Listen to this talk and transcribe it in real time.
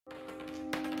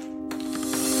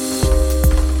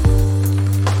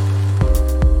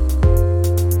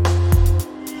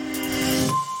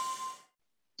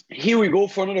Here we go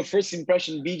for another first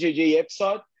impression BJJ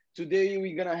episode. Today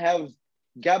we're gonna have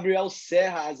Gabriel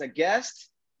Serra as a guest.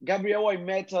 Gabriel, I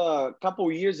met a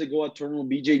couple years ago at Toronto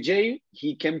BJJ.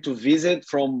 He came to visit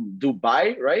from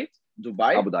Dubai, right?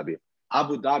 Dubai? Abu Dhabi.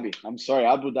 Abu Dhabi. I'm sorry,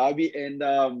 Abu Dhabi.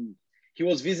 And he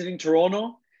was visiting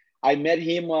Toronto. I met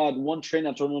him at one train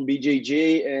at Toronto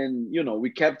BJJ, and we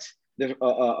kept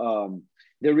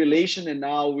the relation, and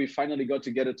now we finally got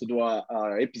together to do a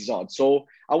episode. So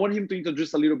I want him to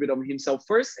introduce a little bit of himself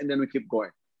first, and then we keep going.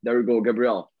 There we go,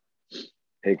 Gabriel.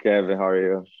 Hey Kevin, how are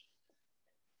you?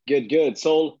 Good.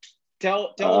 So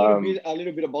tell a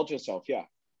little bit about yourself. Yeah.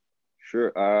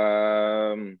 Sure.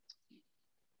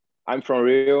 I'm from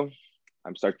Rio.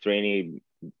 I'm start training.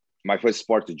 My first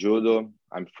sport is judo.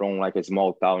 I'm from like a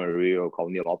small town in Rio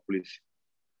called Nilópolis.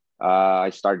 I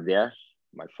started there.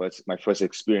 My first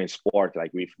experience sport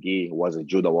like with gi was a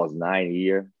judo. Was 9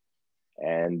 years,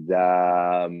 and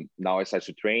now I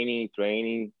started training.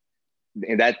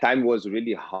 In that time was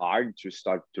really hard to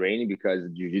start training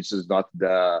because jiu-jitsu is not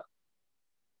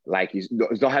it's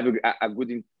don't have a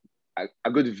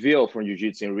good view from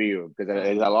jiu-jitsu in Rio because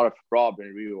there's a lot of problem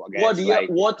in Rio.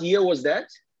 What year was that?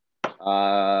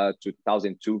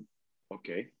 2002.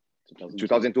 Okay.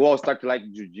 2002 I started like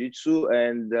jiu-jitsu,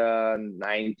 and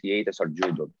 98 I started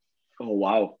judo. Oh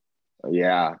wow.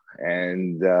 Yeah,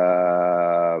 and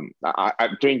I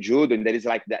trained judo, and there is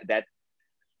like that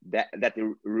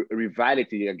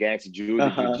rivalry against judo,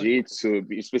 jiu-jitsu,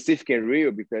 specifically in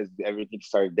Rio because everything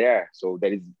started there. So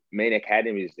there is many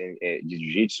academies in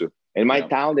jiu-jitsu. In my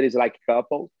town there is like a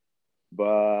couple,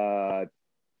 but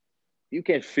you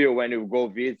can feel when you go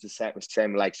visit the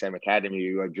same academy,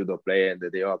 you're a judo player, and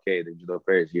they okay, the judo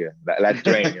player is here. Let's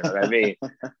train, you know what I mean?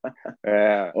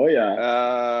 Oh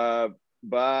yeah.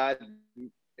 But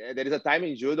there is a time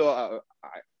in judo,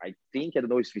 I think, I don't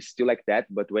know if it's still like that,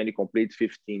 but when you complete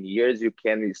 15 years, you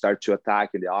can start to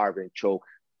attack in the arm and choke.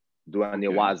 Do a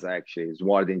newaza, actually. It's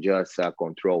more than just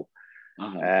control.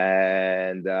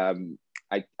 And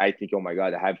I think, oh my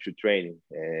God, I have to train.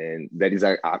 And there is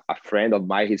a friend of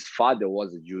mine, his father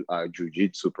was a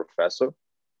jiu-jitsu professor,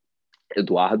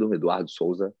 Eduardo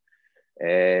Souza.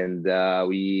 And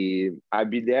I'd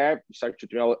be there, start to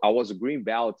train. I was a green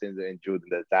belt in judo at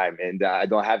the time, and I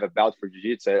don't have a belt for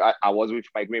jiu-jitsu. I was with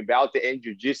my green belt and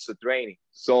jiu-jitsu training.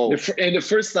 So the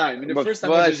first time, not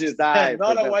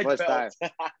a white belt.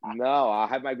 No, I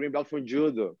have my green belt for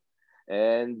judo,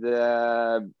 and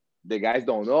the guys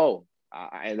don't know.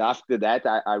 And after that,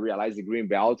 I realized the green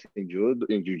belt in judo,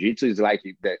 in jiu-jitsu is like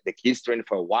the kids train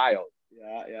for a while.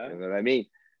 Yeah. You know what I mean?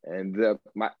 And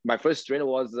my first trainer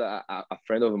was a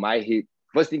friend of mine. He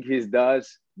first thing he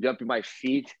does, jump in my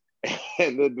feet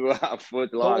and do a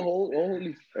foot lock.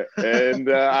 Holy. And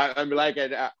I'm like,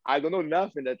 I don't know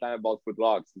nothing that time about foot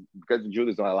locks because judo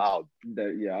is not allowed.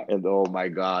 And oh my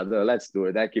God, let's do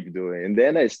it. I keep doing it. And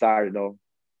then I started,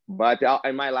 But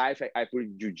in my life, I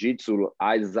put jiu-jitsu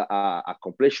as a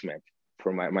accomplishment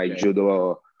for my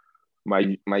judo,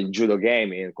 my judo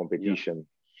game in competition.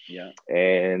 Yeah.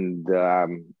 And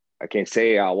I can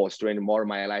say I was training more in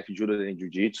my life judo than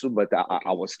jiu-jitsu, but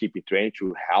I was keeping training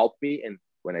to help me and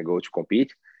when I go to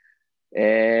compete.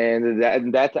 And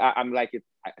that I'm like,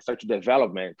 I start to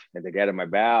development and I get my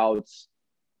belts.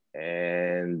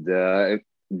 And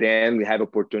then we have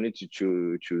opportunity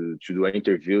to do an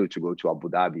interview to go to Abu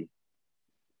Dhabi.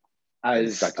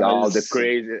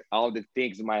 All the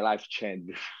things in my life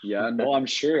changed. Yeah, no, I'm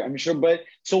sure. But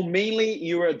so mainly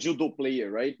you're a judo player,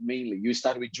 right? Mainly you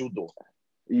start with judo.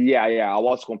 Yeah. I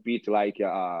was compete like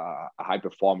high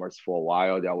performers for a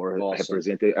while. They were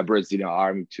representing a Brazilian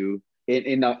army too.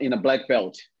 In a black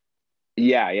belt.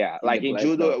 Yeah. Like in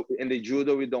judo, in the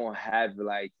judo, we don't have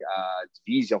like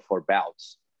division for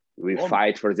belts. We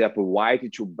fight, for example, white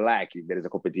to black. There is a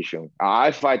competition.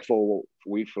 I fight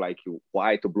with like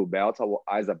white to blue belts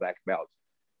as a black belt.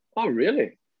 Oh,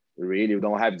 really? Really, we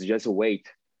don't have just weight.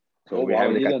 So we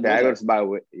have the categories by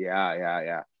weight.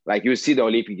 Yeah. Like you see the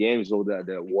Olympic Games or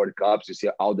the World Cups, you see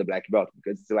all the black belts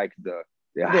because it's like the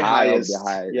highest.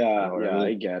 Yeah,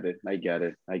 I get it.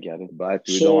 But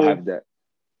we don't have that.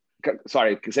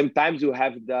 Sorry, sometimes you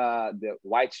have the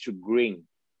white to green.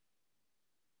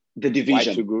 The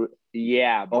division.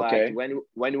 But when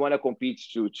you want to compete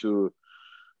to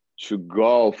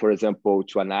go, for example,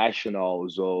 to a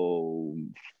nationals or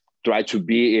try to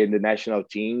be in the national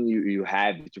team, you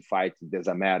have to fight.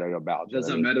 Doesn't matter your belt.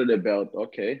 Doesn't matter the belt.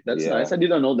 Okay, that's nice. I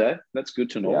didn't know that. That's good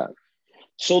to know. Yeah.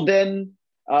 So then,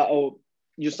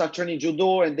 you start training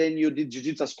judo, and then you did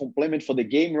jiu-jitsu as complement for the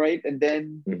game, right? And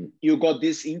then you got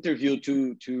this interview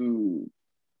to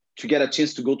to get a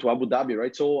chance to go to Abu Dhabi,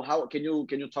 right? So how can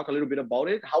you talk a little bit about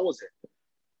it? How was it?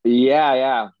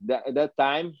 Yeah. That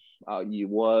time, it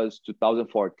was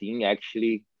 2014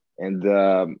 actually,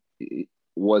 and it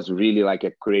was really like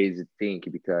a crazy thing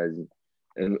because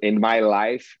in my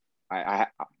life,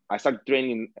 I started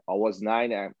training. I was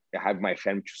 9. I have my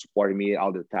family to support me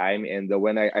all the time, and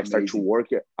when I start to Amazing. work,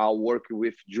 I'll work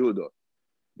with judo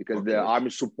because the Okay.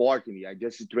 army support me. I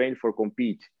just train for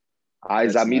compete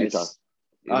as a That's militar. nice.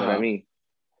 You know what I Uh-huh. mean?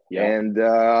 Yeah. And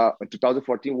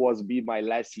 2014 was be my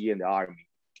last year in the army,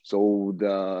 so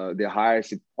the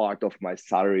highest part of my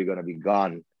salary gonna be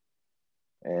gone.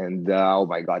 And oh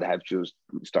my god, I have to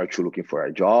start to looking for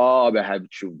a job. I have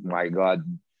to, my god.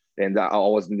 And I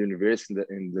was in the university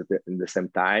in the same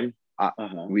time,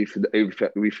 Uh-huh. with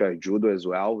judo as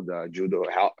well. The judo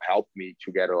helped me to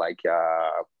get like a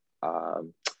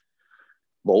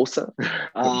bolsa.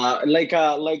 Like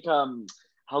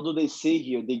how do they say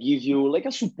here? They give you like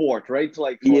a support, right?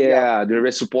 Like for yeah, Yeah, the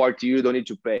rest support you don't need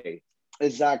to pay.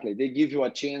 exactly. They give you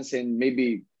a chance and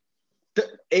maybe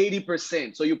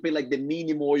 80%. So you pay like the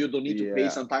minimum or you don't need to pay Yeah,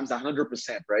 sometimes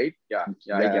 100%, right? Yeah,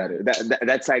 yeah, I get it.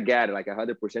 that's I get it, like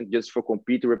 100% just for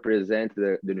compete to represent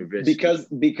the university.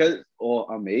 Because oh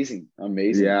amazing,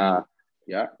 amazing. Yeah,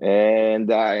 Yeah. and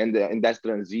that's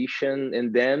transition,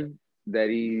 and then that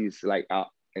is like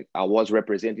I was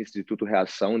representing Instituto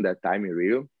Reação that time in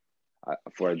Rio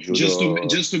for a judo.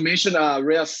 Just to mention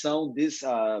reação, this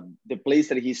the place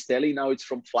that he's telling now it's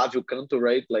from Flavio Canto,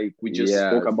 right? Like we just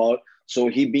spoke Yes, about. So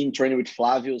he been training with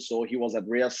Flavio, so he was at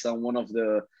reação, one of the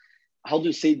how do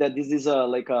you say that this is a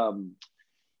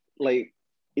like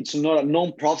it's not a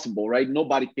non-profitable, right?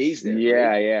 Nobody pays there,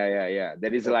 right? yeah.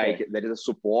 That is Okay. like that is a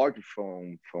support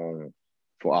from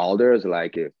for others,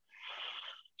 like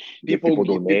the people People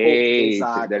donate. There is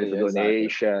exactly, a exactly.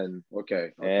 donation, Okay,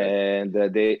 okay. and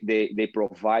they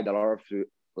provide a lot of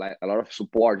like a lot of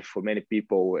support for many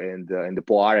people in the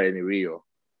poor in Rio.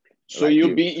 So Like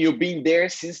you've been there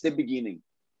since the beginning.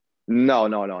 no.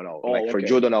 Like Oh, for okay.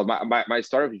 judo, no. My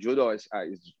story of judo is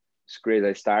crazy.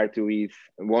 I started with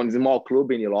one small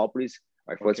club in Ilópolis.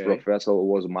 My first Okay. professor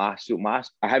was Márcio.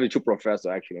 I have two professors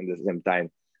actually in the same time,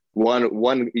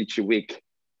 one each week.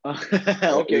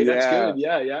 Okay, that's Yeah, good.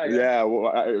 Yeah. yeah.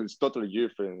 Well, it was totally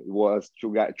different. It was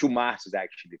two masters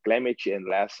actually, Clement and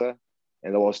Lessa,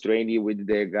 and I was training with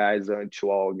the guys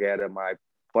until I get my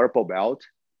purple belt.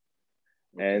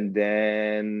 Okay. And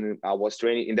then I was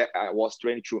training in that. I was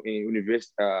training in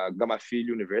University, Gama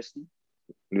Filho University.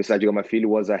 Universidade de Gama Filho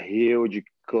was a huge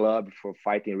club for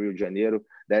fighting in Rio de Janeiro.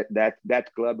 That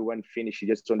club, when finished,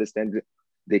 just to understand,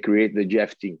 they created the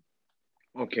GF team.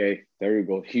 Okay. There you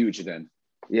go. Huge then.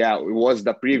 Yeah, it was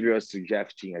the previous GF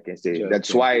team, I can say. Just That's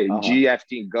thing. why Uh-huh. GF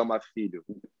team Gama Filho.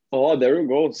 Oh, there you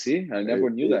go. See, I never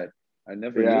knew Uh, that. I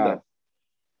never knew yeah, that.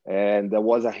 and there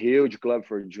was a huge club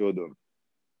for judo.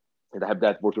 And I had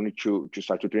that opportunity to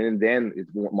start to train. And then it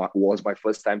was my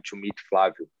first time to meet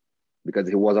Flavio because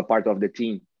he was a part of the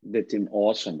team. The team,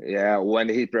 awesome. Yeah, when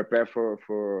he prepared for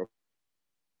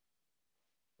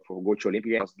go to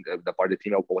Olympia, the part of the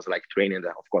team I was like training.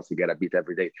 Of course, you get a beat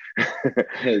every day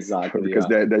Exactly. because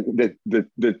Yeah.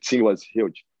 the team was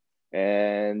huge.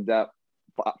 And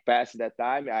past that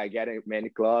time, I get in many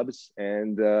clubs,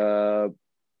 and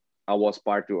I was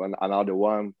part of another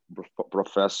one,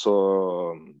 Professor.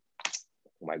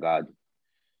 Oh my God,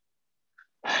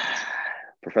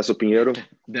 Professor Pinheiro.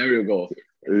 There you go.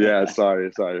 Yeah,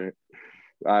 sorry.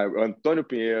 Antonio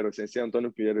Pinheiro, Sensei Antonio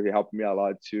Pinheiro, he helped me a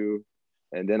lot too.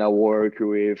 And then I work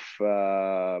with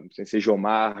Sensei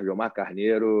Jomar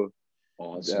Carneiro,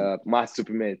 Awesome. Márcio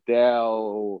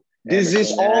Pimentel, This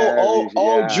is Emerson Neves,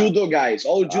 all yeah, judo guys.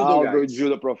 All judo all the guys.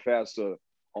 judo professor.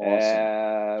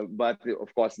 Awesome. But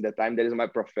of course, in that time, there is my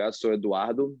professor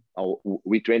Eduardo.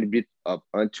 We trained a bit up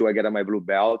until I get my blue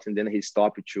belt, and then he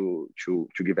stopped to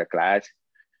give a class.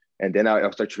 And then I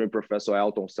started training Professor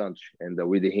Elton Santos, and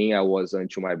with him I was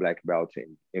until my black belt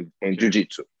in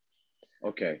Jiu-Jitsu.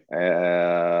 Okay.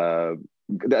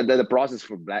 The process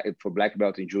for black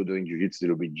belt in judo and jiu-jitsu is a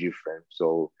little bit different.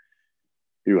 So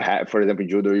you have, for example, in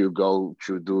judo, you go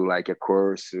to do like a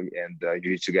course, and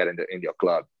jiu-jitsu get in your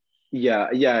club. Yeah,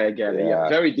 I get it. Yeah,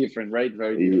 very different, right?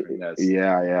 Very different. Yes.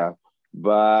 Yeah.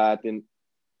 But in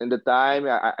the time,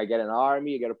 I get an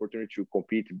army, I get opportunity to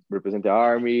compete, represent the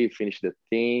army, finish the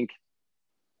thing,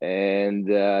 and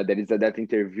there is that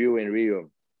interview in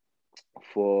Rio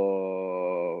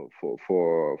for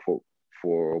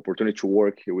opportunity to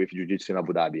work with jiu-jitsu in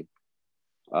Abu Dhabi.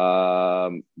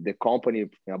 The company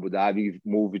in Abu Dhabi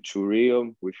moved to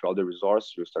Rio with all the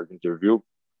resources to start the interview.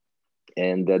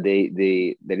 And there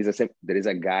is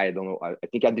a guy, I don't know, I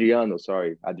think Adriano,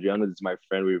 sorry. Adriano is my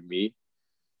friend with me.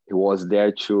 He was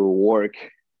there to work,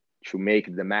 to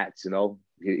make the mats, you know.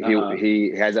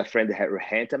 He has a friend that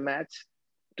rent a mat,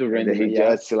 To and rent then them, he yeah.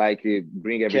 just like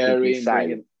bring everything Carry and bring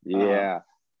inside. it. Yeah.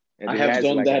 And I he have has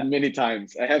done like that many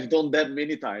times. I have done that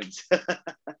many times.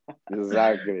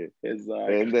 exactly.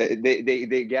 Exactly. And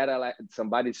they get like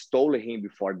somebody stole him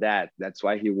before that. That's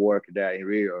why he worked there in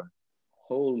Rio.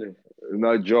 Holy.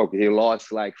 No joke. He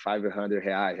lost like 500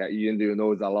 reais. You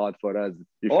know, it's a lot for us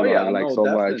if Oh you have yeah, like no, so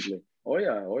much. definitely. Oh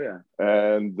yeah, oh yeah.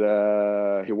 And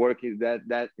he worked in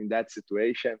that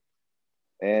situation.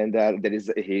 And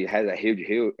he has a huge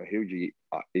ears,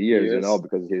 you know, Yes.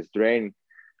 because he's trained.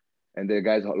 And the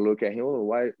guys look at him, oh,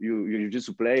 why you just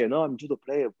a player? No, I'm just a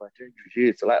player, but I train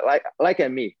jiu-jitsu. Like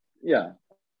at me. Yeah.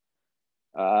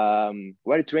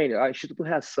 Where you train? I should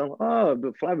have some. Oh,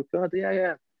 the Flávio Canto.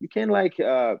 Yeah. You can like.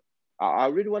 I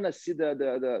really want to see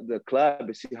the club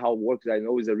and see how it works. I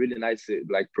know it's a really nice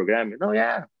like program. No,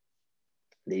 yeah.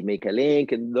 They make a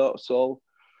link and so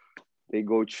they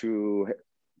go to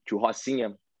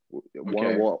Rocinha.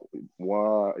 Okay.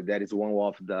 One that is one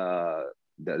of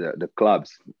the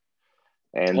clubs,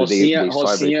 and Rocinha, they saw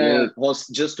everything.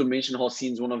 Just to mention,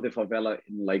 Rocinha is one of the favela,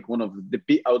 like one of the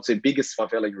I would say biggest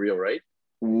favela in Rio, right?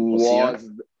 Rocinha. Was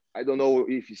I don't know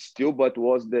if it's still, but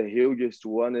was the hugest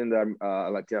one in the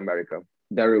Latin America.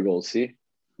 There you go. See,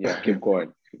 yeah, keep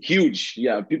going. Huge.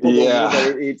 Yeah, people don't know Yeah,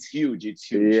 that it's huge. It's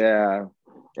huge. yeah,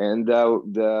 and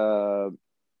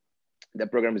the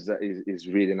program is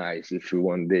really nice. If you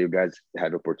one day you guys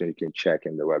have opportunity, you can check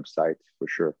in the website for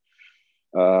sure.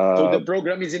 So the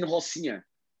program is in Rocinha.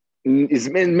 It's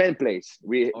many place.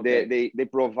 Okay. They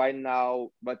provide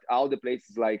now, but all the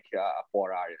places like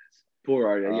poor areas. Poor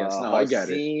area. Yes. No, I get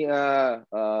it. Rocinha,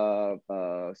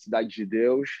 Cidade de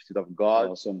Deus, City of God.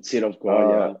 Awesome. City of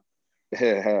God.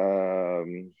 Yeah.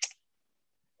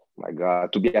 My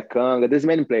God, Tubiacanga. There's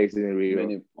many places in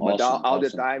Rio, but Awesome. all the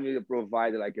time you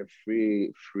provide like a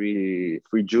free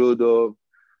judo.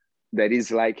 There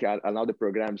is like another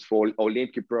programs for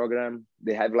Olympic program.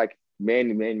 They have like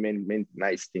many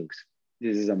nice things.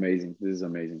 This is amazing. This is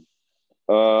amazing.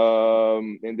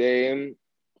 And then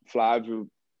Flavio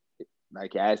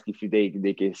like ask if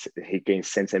he can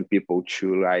send some people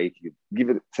to like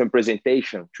give some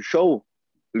presentation to show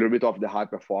a little bit of the high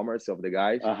performance of the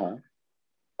guys.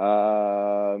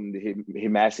 He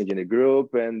messaged in the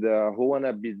group and who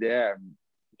wanna be there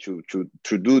to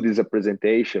do this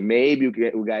presentation. Maybe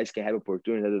you guys can have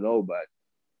opportunity. I don't know, but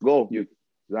go. You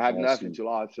have nothing to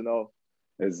lose, you know.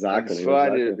 Exactly. It's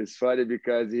funny. Exactly. It's funny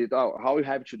because he thought how you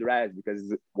have to dress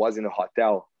because it was in a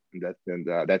hotel in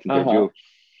that interview.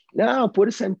 No,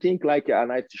 put something like a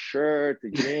nice shirt,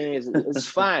 jeans. It's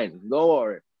fine. Don't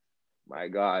worry. My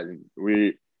God,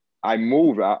 I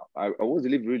moved. I was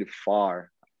living really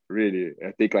far. Really,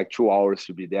 I think like 2 hours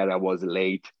to be there. I was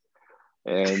late,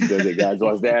 and the guys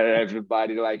was there.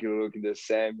 Everybody like looking the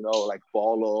same, you know, like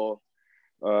polo.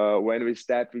 When we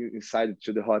step inside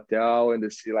to the hotel and they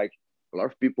see like a lot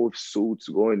of people with suits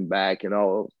going back, you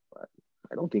know,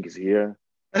 I don't think it's here.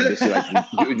 And they see like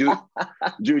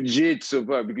jiu-jitsu,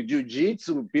 because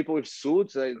jiu-jitsu people with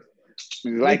suits, like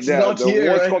it's the here,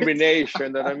 worst right? combination. You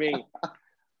know what I mean?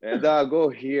 And go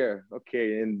here,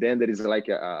 okay. And then there is like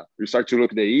you start to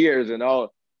look the ears and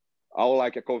all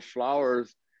like a cold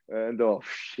flowers. And oh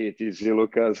shit, he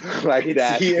look us like it's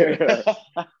that here.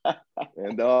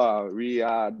 And we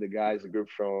are the guys, the group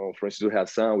from Instituto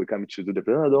Hassan. We come to do the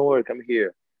don't worry, come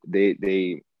here.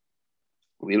 We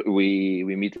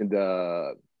meet in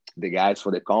the guys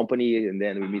for the company, and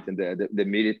then we meet in the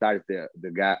militaries, the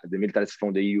militaries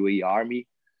from the UAE army.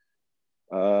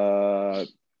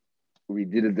 We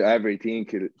did everything,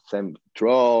 some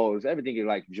throws, everything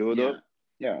like judo.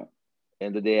 Yeah.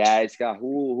 And they ask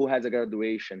who has a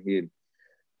graduation here.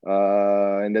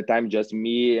 And the time just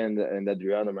me and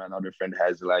Adriano, my another friend,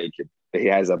 he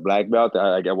has a black belt.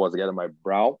 I was getting my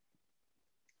brown,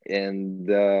 and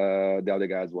the other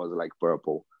guys was like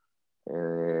purple.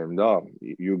 And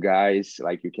you guys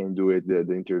like you can do it the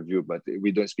interview, but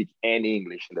we don't speak any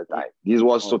English in the time. This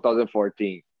was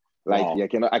 2014. Like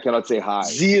I cannot say hi.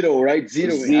 Zero, right?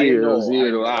 Zero.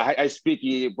 Zero. I speak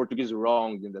Portuguese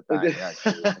wrong in the time.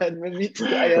 Me too.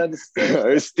 I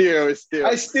understand.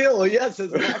 Still. Yes,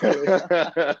 exactly.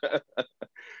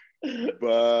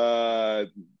 But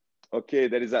okay,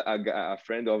 there is a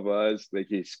friend of us, like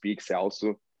he speaks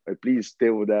also. Please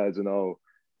stay with us, you know,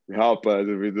 help us.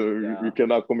 We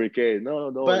cannot communicate.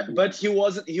 No. But he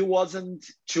wasn't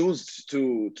choose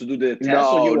to do the test.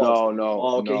 No.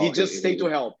 Okay, he just stayed to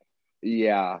help.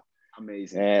 Yeah.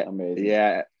 Amazing.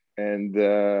 Yeah. And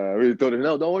we told him,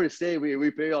 no, don't worry, stay. We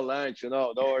pay your lunch,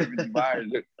 don't worry,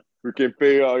 we can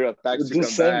pay all your taxi to Do come back.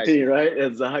 something, right?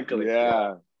 Exactly.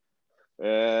 Yeah.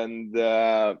 And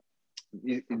that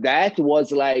was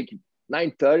like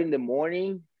 9:30 in the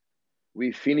morning.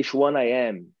 We finished 1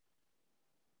 a.m.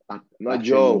 Not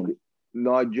joke.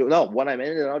 Not joke. No, 1 a.m.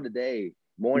 another day.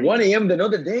 Morning. 1 a.m. the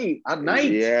other day at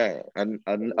night. Yeah, and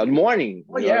morning.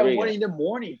 Oh yeah, 1 in the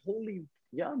morning. Holy,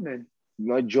 yeah, man.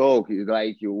 Not joke.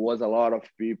 Like it was a lot of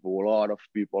people. For a lot of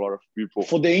people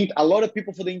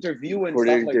for the interview and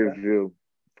stuff like that.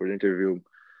 For the interview.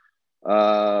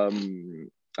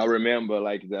 I remember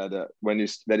like the when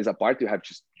there is a part you have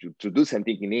to do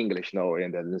something in English,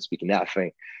 and then speak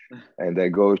nothing. And I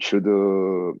go to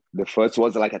the first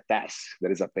was like a test.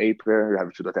 There is a paper, you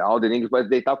have to do all the English, but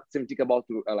they talk something about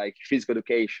like physical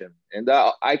education. And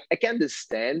I can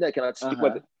understand, I cannot speak,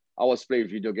 but I was playing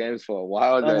video games for a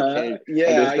while. I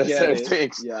get it.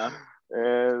 Things. Yeah.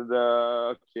 And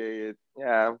okay,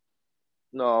 yeah.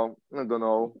 No, I don't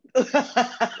know.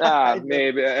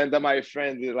 Maybe. And then my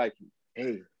friend is like,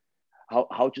 hey,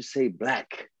 how to say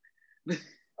black?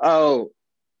 Oh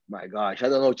my gosh, I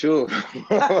don't know too.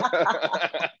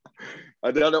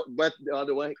 I don't know, but the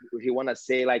other one he wanna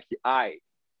say like I.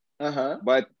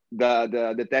 But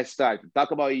the test starts. Talk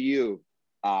about you.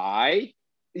 I.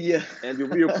 Yeah. And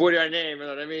you put your name, you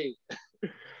know what I mean?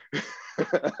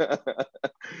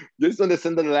 Just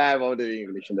understand the level of the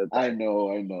English in that time. I know,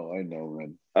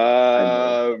 man.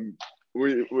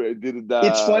 We did that.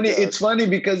 It's funny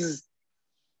because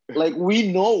like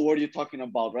we know what you're talking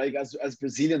about, right? As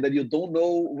Brazilian, that you don't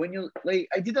know when you like.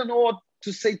 I didn't know what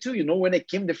to say too. When I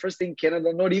came the first day in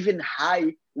Canada, not even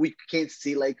hi we can't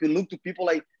see. Like we look to people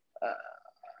like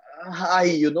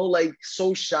hi, like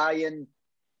so shy and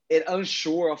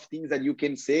unsure of things that you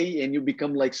can say, and you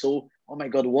become like so. Oh my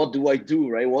God, what do I do,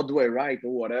 right? What do I write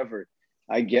or whatever?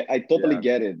 I totally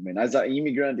get it, man. As an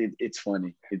immigrant, it's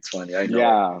funny. It's funny. I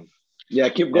know. Yeah.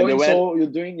 Keep going. So you're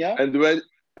doing, And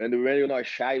when you're not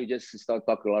shy, you just start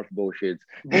talking a lot of bullshit.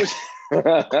 No,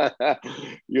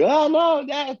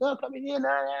 that's not coming in.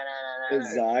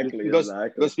 Exactly.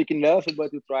 You're speaking nothing,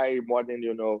 but you try more than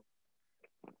you know.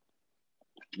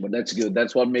 But that's good.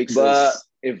 That's what makes us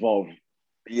evolve.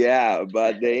 Yeah,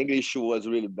 but the English was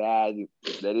really bad.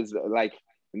 That is like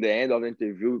in the end of the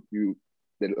interview, you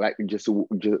like just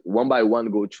one by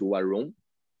one go to a room,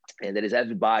 and there is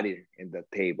everybody in the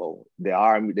table. The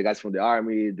army, the guys from the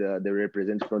army, the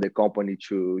representatives from the company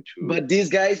to. But these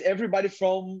guys, everybody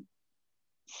from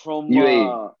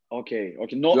UAE. Okay.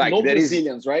 No, like no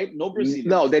Brazilians, right? No Brazilians.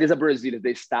 No, there is a Brazilian.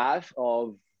 The staff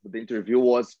of the interview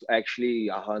was actually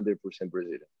 100%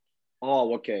 Brazilian.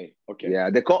 Oh, okay. Yeah,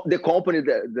 the company,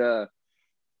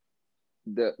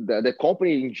 the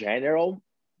company in general,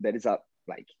 that is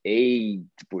like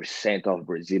 80% of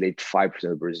Brazil,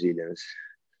 85% of Brazilians.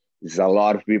 It's a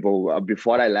lot of people.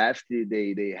 Before I left,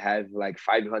 they have like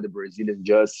 500 Brazilians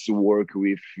just to work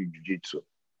with jiu-jitsu.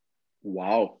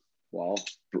 Wow.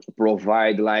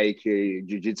 Provide like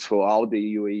jiu-jitsu for all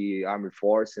the UAE Army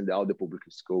Force and all the public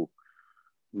school.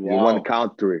 Wow. In one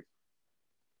country.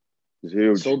 It's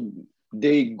huge. So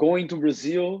they go into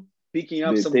Brazil, picking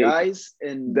up some guys,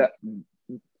 and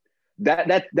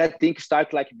that thing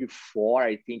started like before,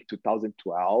 I think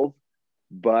 2012,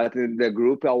 but in the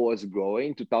group I was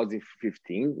growing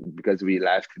 2015 because we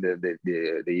left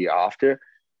the year after,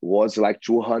 was like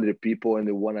 200 people in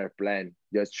the 1 year plan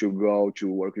just to go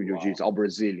to work with jiu-jitsu, all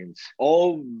Brazilians,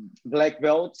 all black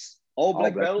belts,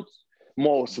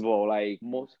 most of all, like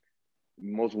most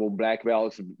of all black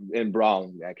belts and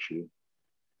brown actually.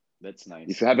 That's nice.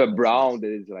 If you have a brown,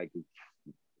 there is like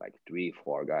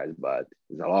 3-4 guys, but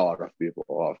there's a lot of people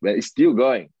off. But it's still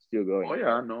going. Oh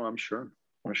yeah, no, I'm sure.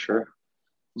 So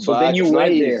but then you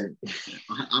went there.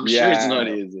 I'm sure it's not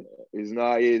easy. It's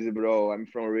not easy, bro. I'm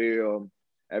from Rio.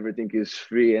 Everything is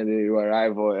free, and you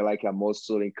arrive like a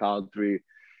Muslim country.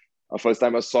 The first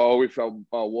time I saw with a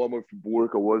woman with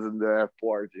burqa was in the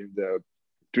airport.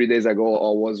 3 days ago,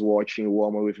 I was watching a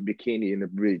woman with bikini in the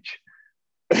bridge.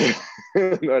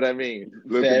 You know what I mean?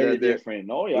 Very different.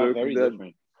 Oh yeah, very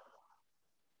different.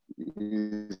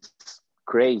 It's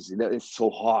crazy. It's so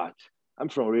hot. I'm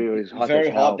from Rio. It's hot. Very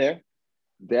hot there.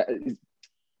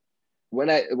 When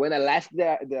I left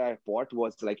the airport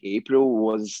was like April,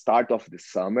 was start of the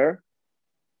summer.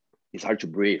 It's hard to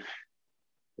breathe.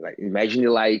 Like imagine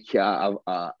like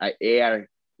air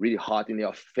really hot in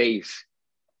your face.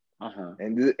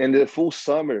 And the full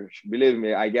summer, believe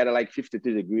me, I get like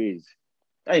 52 degrees.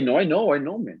 I know,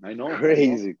 man. I know.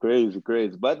 Crazy.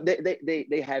 But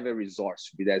they have a resource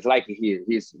to be there. It's like here.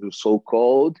 It's so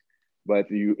cold. but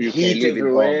you can Heat live in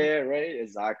home. everywhere, right?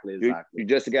 Exactly, You exactly,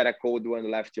 just get a cold one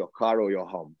left your car or your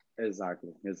home.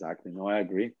 exactly, exactly. No, I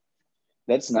agree.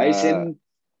 That's nice. Uh, And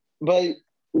but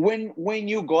when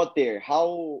you got there,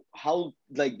 how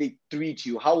like they treat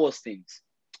you? How was things?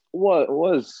 what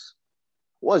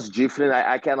was different?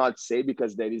 I cannot say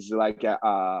because there is like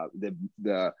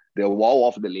the wall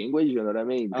of the language. You know what I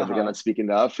mean? Uh Because I huh. cannot speak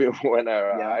enough when I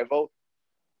Yeah. arrive.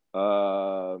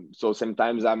 So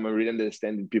sometimes I'm really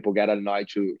understanding people get annoyed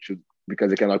to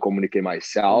because I cannot communicate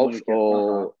myself Communicate. Uh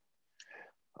huh.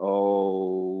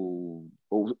 or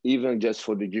even just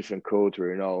for the different culture,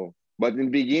 you know. But in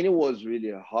the beginning, it was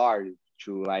really hard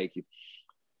to like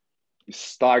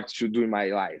start to do my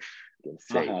life. I can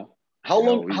Uh say, huh. How you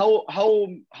long? know,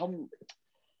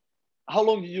 How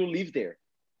long did you live there?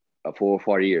 for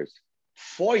 4 years.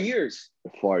 4 years.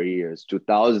 4 years,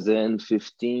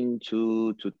 2015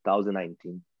 to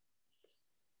 2019.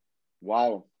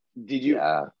 Wow. Did you?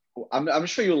 Yeah, I'm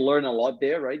sure you learn a lot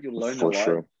there, right? You learned a for lot.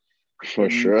 sure, for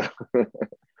And sure.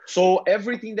 so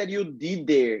everything that you did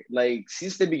there, like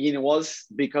since the beginning, was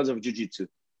because of jujitsu.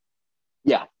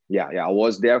 Yeah. I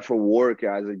was there for work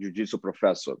as a jiu-jitsu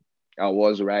professor. I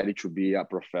was ready to be a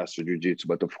professor jiu-jitsu,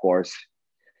 but of course,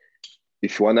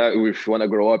 if you wanna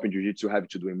grow up in jiu-jitsu, you have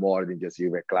to do more than just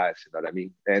give a class. You know what I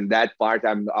mean? And that part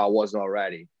I was not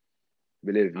ready,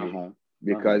 believe Uh me, huh.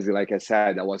 Uh huh. because like I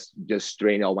said, I was just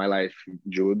training all my life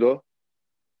judo.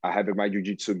 I have my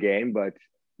jiu-jitsu game, but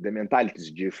the mentality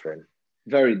is different.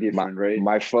 Very my different, right?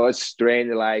 my first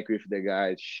training like with the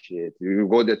guys, shit. You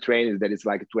go the trainings that is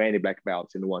like 20 black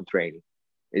belts in one training.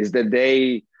 It's the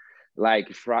day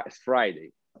like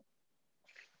Friday.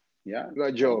 Yeah.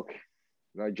 No I, joke.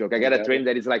 No joke. I I got a got train it.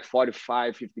 that is like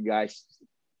 45, 50 guys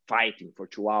fighting for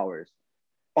 2 hours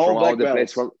All from all black the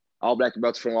place belts. from all black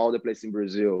belts from all the place in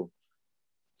Brazil.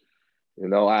 You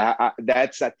know, I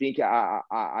that's I think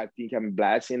I'm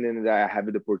blessing and I have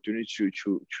the opportunity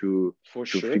For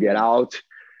to sure, figure man. out.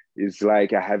 It's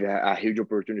like I have a huge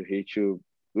opportunity to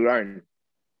learn.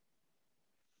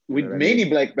 You know With what I many mean?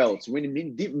 black belts, with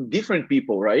different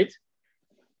people, right?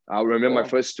 I remember my Oh,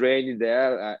 first training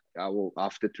there.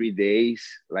 After 3 days,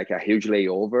 like a huge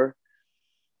layover,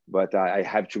 but I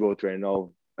have to go train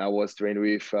now. I was training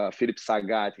with Philip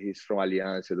Sagat. He's from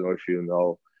Alliance. I don't know if you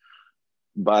know,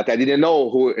 but I didn't know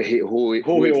who who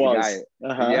he is the guy. was.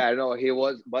 Uh huh. Yeah, I know he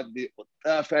was, but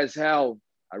tough as hell.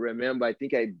 I remember. I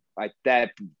think I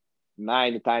tapped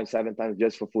 9 times, 7 times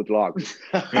just for foot locks.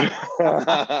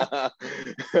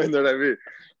 You know what I mean?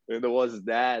 And it was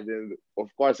that, and of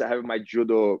course I have my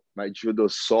judo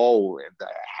soul, and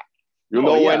you No,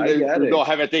 know yeah, when I get you it. don't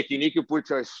have a technique, you put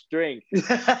your strength.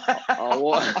 I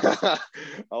was,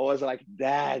 I was like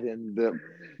that, and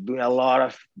doing a lot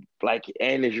of like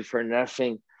energy for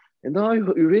nothing. And no,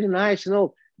 you're really nice. You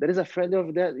know, there is a friend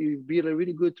of that. You'd be a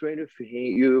really good trainer for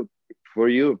him. For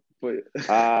you.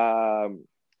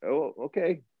 Oh,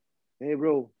 okay. Hey,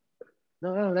 bro.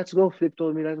 No, no, let's go. Flip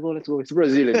told me, let's go. It's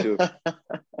Brazilian too.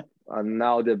 And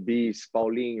now the beast,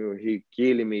 Paulinho, he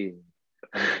killing me.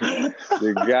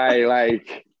 The guy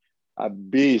like a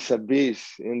beast,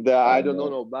 and I I don't know know.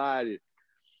 nobody.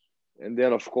 And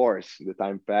then of course the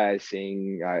time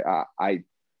passing,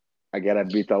 I get a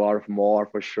bit a lot of more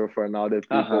for sure for other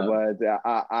Uh people, huh. but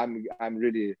I'm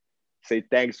really say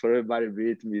thanks for everybody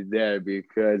with me there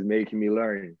because making me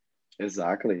learn.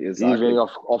 Exactly. Even Exactly.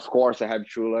 of course I have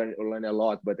to learn a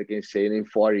lot, but I can say in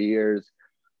 4 years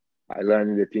I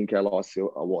learned the thing I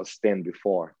was 10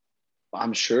 before.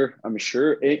 I'm sure. I'm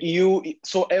sure. You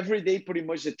so every day, pretty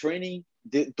much the training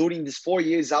during these 4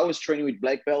 years, I was training with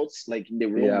black belts, like in the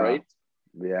room, Yeah, right?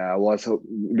 yeah. I was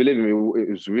believe me, it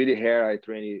was really rare. I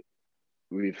trained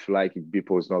with like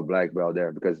people who's not black belt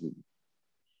there because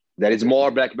there is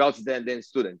more black belts than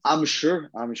students. I'm sure.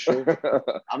 I'm sure.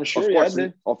 I'm sure. of Yeah. course,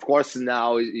 of course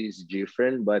now is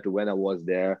different, but when I was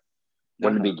there Uh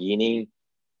from the huh. beginning,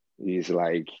 is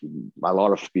like a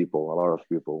lot of people.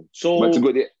 But it's So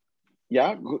good.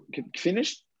 yeah,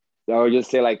 finished. I would just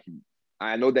say like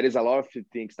I know there is a lot of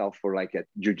things now for like a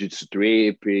jiu-jitsu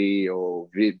trip or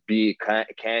be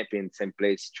camp in some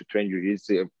place to train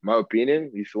jiu-jitsu. My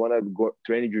opinion, if you want to go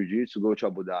train jiu-jitsu, go to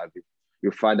Abu Dhabi.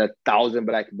 You find 1,000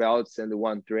 black belts and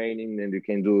one training, and you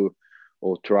can do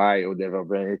or try or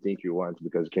develop anything you want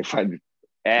because you can find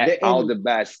all And the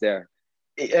best there.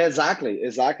 exactly,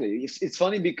 exactly. It's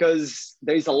funny because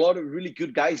there is a lot of really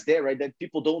good guys there, right? That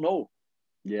people don't know.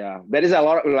 Yeah, there is a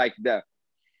lot of like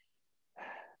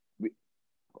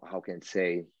how can I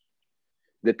say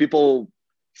the people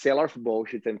say a lot of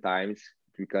bullshit sometimes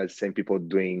because some people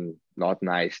doing not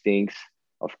nice things,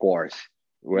 of course.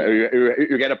 Where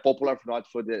you get a popular not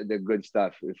for the good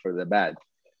stuff, for the bad.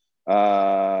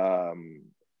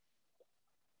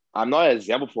 I'm not an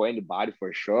example for anybody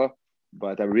for sure,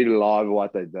 but I really love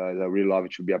what I do. I really love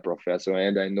to be a professor,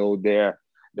 and I know there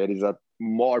is a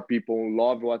more people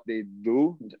love what they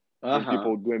do than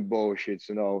people doing bullshit.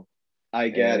 You know, I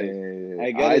get it.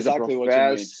 I get as exactly a what you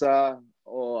mean. professor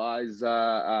or as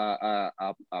a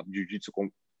jiu-jitsu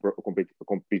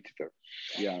competitor.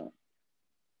 Yeah.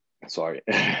 Sorry.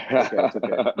 Okay, it's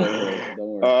okay. Don't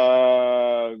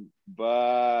worry.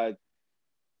 But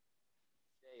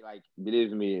like,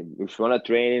 believe me, if you want to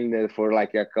train for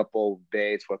like a couple of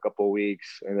days, for a couple of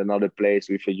weeks in another place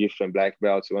with a different black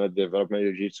belts, you want to develop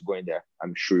your jiu-jitsu, going there.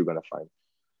 I'm sure you're gonna find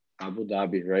Abu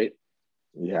Dhabi, right?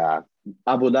 Yeah.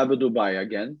 Abu Dhabi, Dubai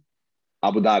again.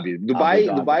 Abu Dhabi.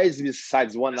 Dubai is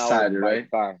besides 1 hour by right?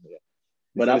 car. Yeah.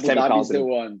 But Abu Dhabi is the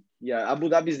one. Yeah, Abu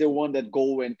Dhabi is the one that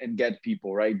go and get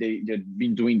people, right? They've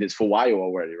been doing this for a while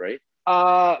already, right?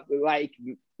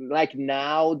 Like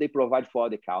now they provide for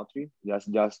the country, just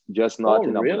not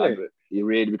in Abu Dhabi.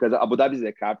 Really, because Abu Dhabi is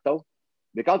the capital.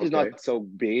 The country is not so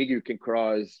big. You can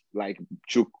cross like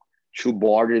two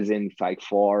borders in like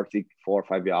 4 or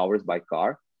 5 hours by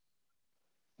car.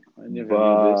 I never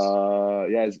knew this.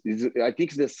 Yes, I think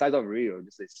it's the size of Rio,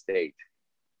 just a state.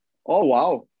 Oh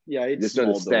wow! Yeah, it's just small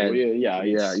understand. Though.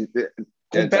 Yeah.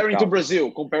 Comparing to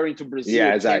Brazil,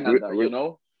 yeah, exactly. Canada, you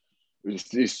know.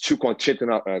 It's two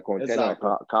continental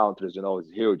countries, you know, it's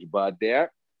huge. But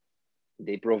there,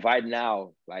 they provide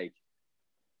now, like,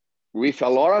 with a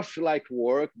lot of like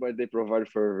work, but they provide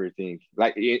for everything.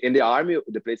 Like in the army,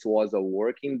 the place was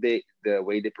working. The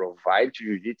way they provide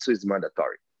jiu-jitsu is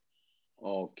mandatory.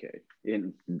 Okay,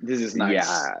 this is nice.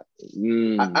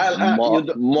 Yeah,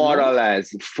 more or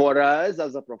less. For us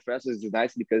as a professor, it's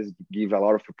nice because it gives a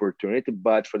lot of opportunity.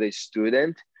 But for the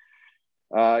student,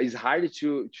 it's hard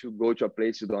to go to a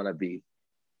place you don't want to be.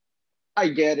 I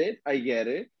get it.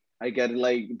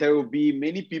 Like there will be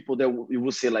many people that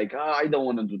will say like, I don't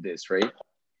want to do this, right?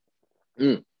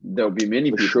 There will be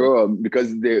many people. Sure,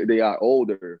 because they are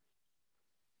older.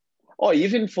 Oh,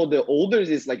 even for the older,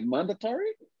 it's like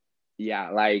mandatory? Yeah,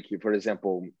 like for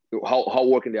example, how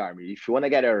work in the army. If you want to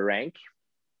get a rank,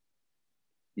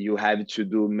 you have to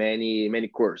do many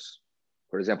courses.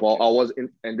 For example, I was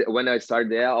when I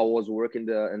started there, I was working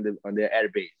on the air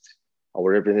base. I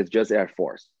was representing just Air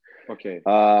Force. Okay.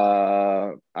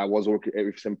 I was working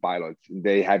with some pilots.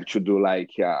 They have to do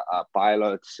like a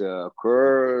pilot's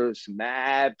course,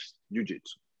 maps,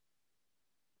 jiu-jitsu.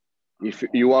 If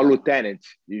you are lieutenant,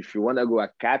 if you want to go a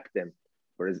captain,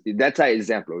 that's an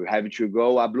example. You have to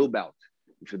go a blue belt.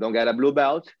 If you don't get a blue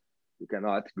belt, you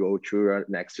cannot go to your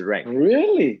next rank.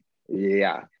 Really?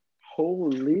 Yeah.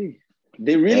 Holy.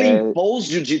 They really impose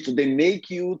jiu-jitsu. They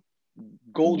make you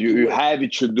go you have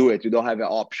to do it. You don't have an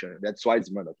option. That's why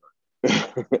it's mandatory.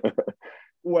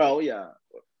 Well, yeah.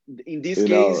 In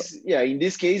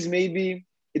this case, maybe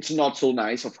it's not so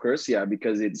nice, of course. Yeah,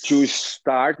 because it's to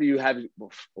start. You have.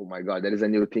 Oh my God, there is a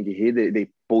new thing here. They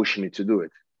push me to do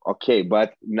it. Okay,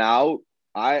 but now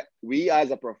we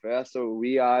as a professor,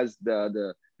 we as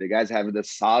the guys have the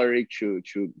salary to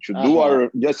do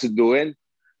our just doing.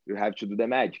 You have to do the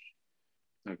magic.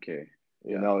 Okay.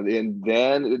 You know, and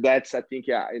then that's, I think,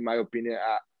 in my opinion,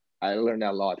 I learned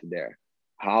a lot there.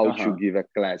 How to give a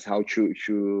class, how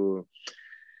to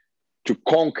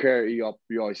conquer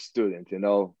your student, you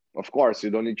know. Of course, you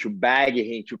don't need to beg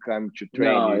him to come to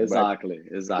train. No, exactly.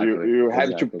 You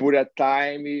have to put a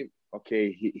time.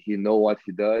 Okay, he know what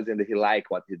he does and he like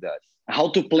what he does. How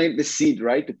to plant the seed,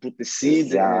 right? To put the seed.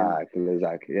 Exactly.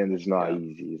 And it's not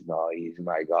easy. It's not easy.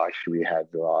 My gosh, we have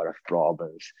a lot of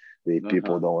problems. The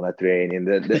people don't want to train. And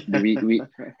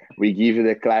we give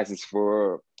the classes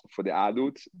for the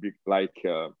adults. Like,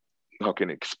 how can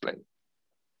I explain?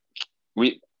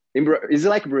 It's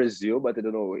like Brazil, but I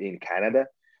don't know in Canada.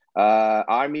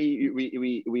 Army,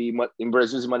 we in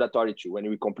Brazil is mandatory too. When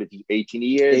we complete 18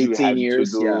 years, we have to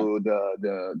do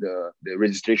the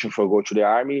registration for go to the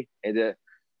army, and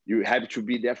you have to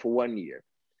be there for 1 year.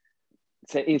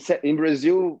 In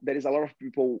Brazil, there is a lot of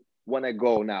people want to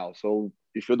go now. So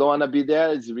if you don't want to be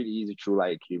there, it's really easy to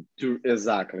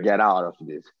get out of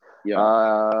this.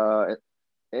 Yeah.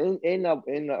 In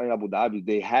Abu Dhabi,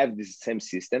 they have this same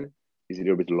system. Is a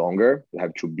little bit longer. You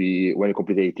have to be, when you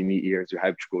complete 18 years, you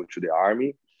have to go to the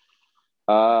army.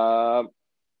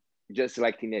 Just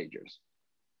like teenagers.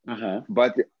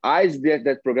 But as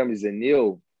that program is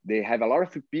new, they have a lot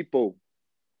of people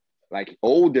like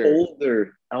older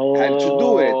have to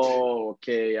do it. Oh,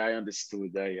 okay, I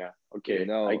understood that. Yeah, okay, you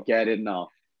know, I get it now.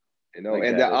 You know,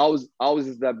 and the house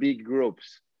is the big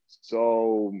groups.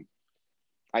 So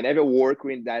I never work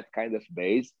with that kind of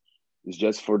base. It's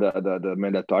just for the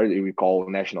mandatory we call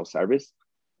national service.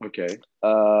 Okay.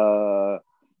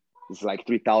 It's like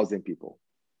 3,000 people.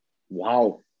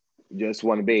 Wow. Just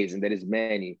one base, and there is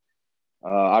many.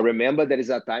 I remember there is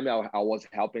a time I was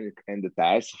helping in the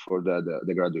test for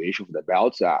the graduation for the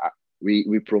belts.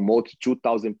 We promote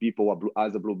 2,000 people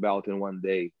as a blue belt in one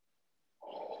day.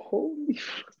 Holy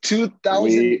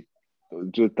 2,000.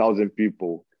 2,000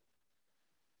 people.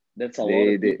 That's a lot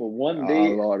of people. One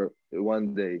day. A lot of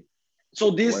one day.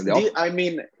 So these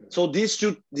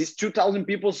 2,000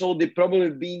 people, so they probably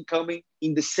been coming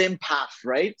in the same path,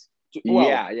 right?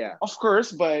 Yeah. Of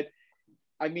course, but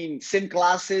I mean, same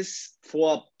classes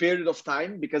for a period of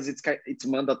time because it's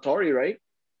mandatory, right?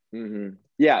 Mm-hmm.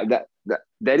 Yeah, that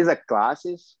there is a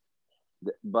classes,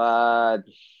 but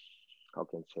how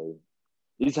can I say?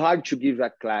 It's hard to give a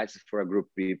class for a group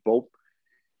of people.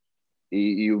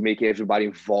 You make everybody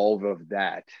involved of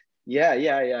that. Yeah,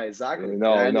 exactly.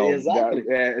 No, exactly.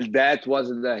 That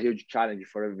wasn't a huge challenge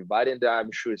for everybody, and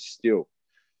I'm sure still,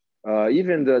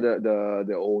 even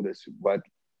the oldest. But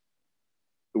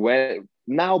when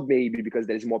now maybe because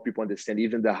there's more people understand,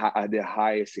 even the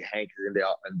highest ranks in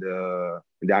the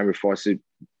army forces,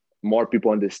 more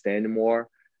people understand more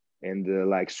and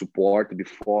like support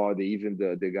before even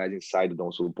the guys inside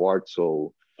don't support.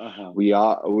 So we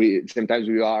sometimes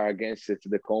we are against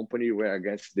the company, we're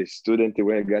against the student,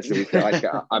 we're against with like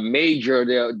a major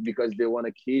there because they want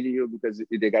to kill you because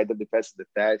the guy that passes the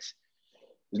test.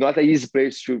 It's not an easy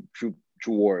place to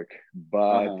work,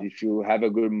 but if you have a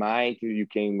good mind, you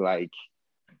can like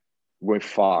go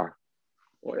far.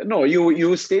 No,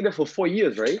 you stayed there for 4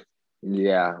 years, right?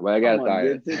 Yeah, well, I got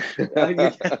tired.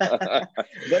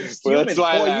 But still, man,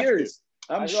 4 years.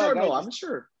 I'm sure. I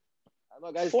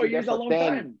know guys 4 years a long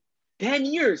time. 10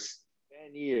 years.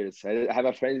 10 years. I have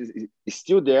a friend is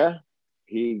still there.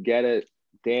 He get it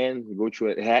 10. Go to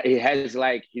it. He has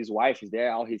like his wife is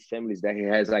there. All his family is there. He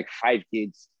has like 5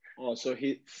 kids. Oh, so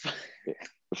he.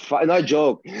 Not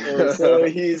joke. So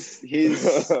he's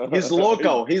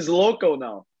local. He's local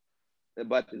now.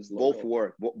 But both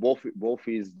work. Both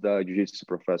is the jiu-jitsu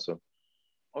professor.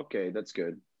 Okay, that's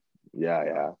good.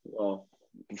 Yeah. Well,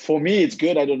 for me, it's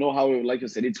good. I don't know how. Like you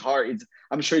said, it's hard.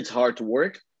 I'm sure it's hard to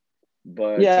work,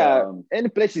 but any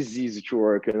place is easy to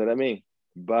work. You know what I mean?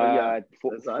 But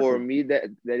for me,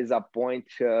 that there is a point.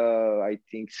 I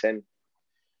think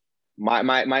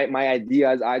my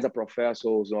ideas as a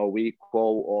professor we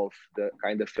call of the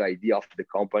kind of idea of the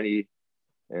company.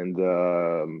 And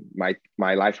my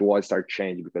life was start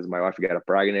changing because my wife got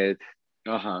pregnant.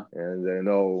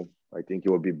 And I think it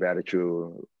would be better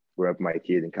to grow up my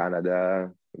kid in Canada.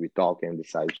 We talk and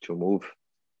decide to move.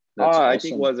 Awesome. I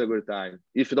think it was a good time.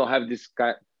 If you don't have this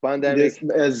pandemic,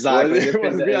 exactly, it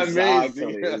would be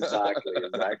amazing. Exactly.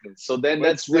 So then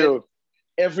that's when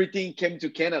everything came to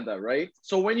Canada, right?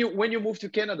 So when you moved to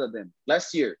Canada then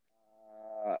last year,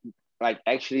 like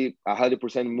actually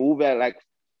 100% move at like.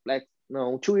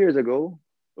 No, 2 years ago.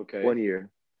 Okay. 1 year.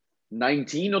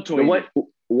 19 or 20? No,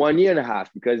 1 year and a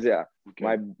half because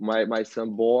my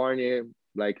son born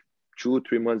like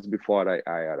 2-3 months before I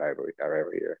arrived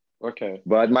here. Okay.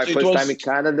 But my first time in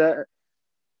Canada.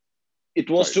 It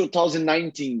was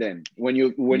 2019 then when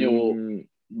your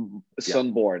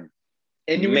son born.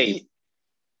 And May.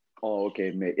 Oh,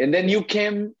 okay, May. And then you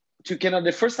came to Canada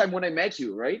the first time when I met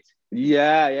you, right?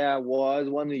 Yeah. Was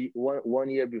one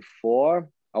year before.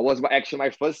 I was actually my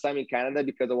first time in Canada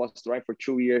because I was trying for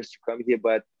 2 years to come here,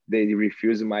 but they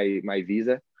refused my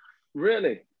visa.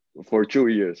 Really? For 2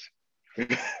 years.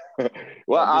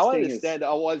 Well, I understand.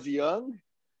 I was young,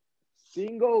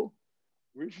 single,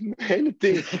 with many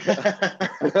things.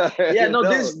 Yeah, no,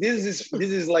 this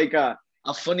is like a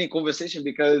funny conversation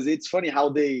because it's funny how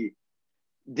they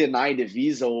deny the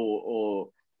visa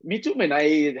or me too, man.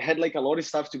 I had like a lot of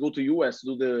stuff to go to US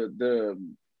to do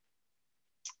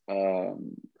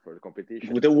for the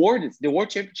competition with the world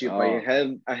championship. I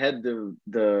had the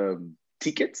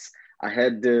tickets. I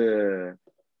had the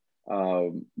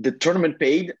tournament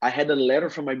paid. I had a letter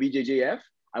from my BJJF.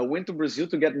 I went to Brazil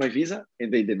to get my visa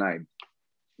and they denied.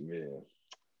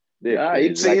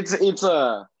 It's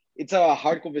a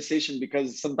hard conversation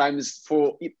because sometimes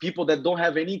for people that don't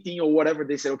have anything or whatever,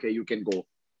 they say, okay, you can go.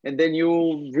 And then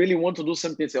you really want to do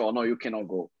something, say, oh, no, you cannot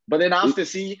go. But then after,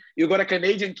 see, you got a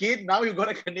Canadian kid. Now you got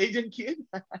a Canadian kid,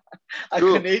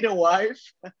 Canadian wife.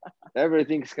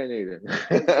 Everything's Canadian.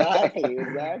 Exactly.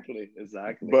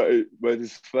 But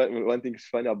it's fun. One thing's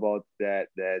funny about that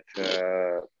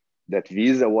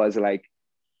visa was like,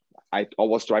 I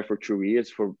was trying for 2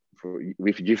 years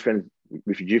with different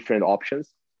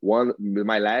options.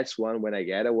 my last one when I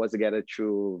get it was to get a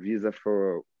true visa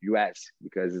for US,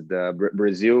 because the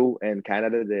Brazil and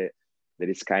Canada, there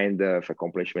is kind of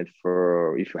accomplishment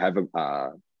for if you have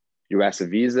a US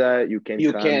visa, you can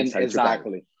You come can, inside Japan.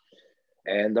 exactly.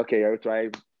 And okay, I'll try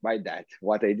by that.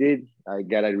 What I did, I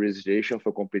got a registration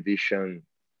for competition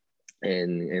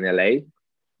in LA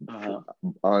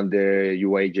on the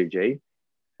UAJJ.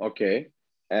 Okay.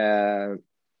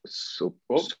 So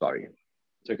Oh, sorry.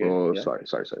 it's okay. Oh, Yeah.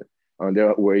 sorry. On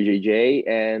the UAJJ,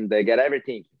 and they get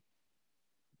everything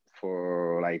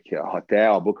for like a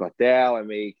hotel, book hotel. I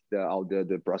make all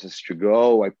the process to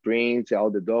go. I print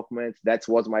all the documents. That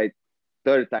was my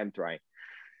third time trying.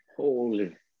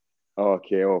 Holy.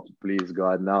 Okay, oh please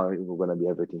God, now we're gonna be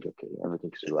everything okay.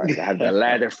 Everything's right. I have the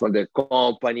letter from the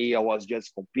company. I was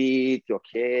just compete.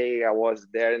 Okay, I was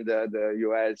there in the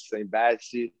US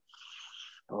embassy.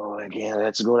 Oh, again,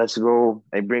 let's go.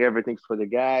 I bring everything for the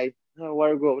guy. No,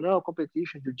 where to go? No,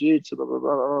 competition, jiu-jitsu, blah, blah,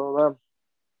 blah, blah, blah.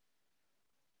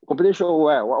 Competition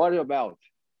where? What are you about?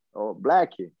 Oh,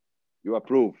 black. You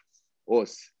approve.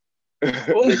 Us.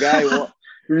 The guy, what?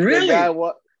 The guy, Really?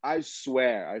 what? I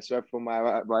swear for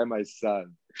my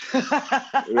son.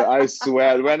 I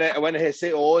swear. When he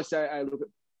say us, I look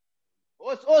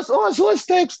at us,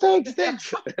 thanks.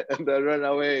 And I run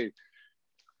away.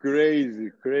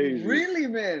 Crazy. Really,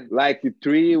 man? Like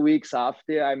 3 weeks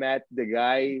after, I met the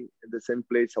guy in the same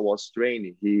place I was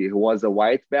training. He was a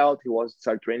white belt. He was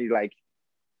start training like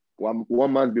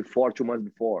one month before, 2 months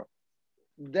before.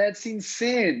 That's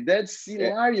insane. That's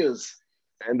hilarious.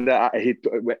 And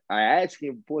I asked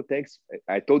him, "Poor, thanks."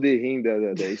 I told him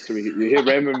the history. He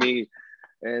remember me,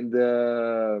 and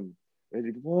he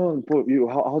said, "Well,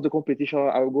 how the competition?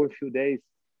 I will go in a few days."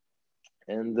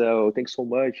 And thanks so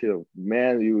much,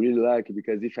 man. You really like it,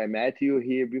 because if I met you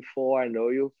here before, I know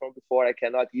you from before, I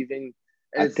cannot even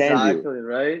attend you. Exactly,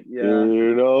 right? Yeah.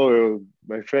 You know,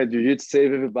 my friend, jiu-jitsu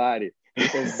save everybody.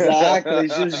 Exactly.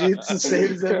 Jiu-jitsu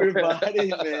saves everybody,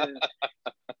 man.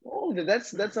 Oh,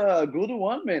 that's a good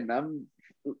one, man.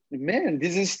 Man,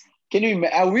 this is, can you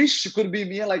I wish it could be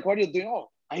me, like, what are you doing? Oh,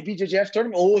 IBJJF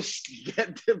tournament. Oh,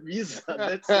 get the visa.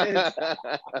 That's it.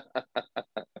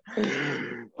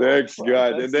 Thanks Oh,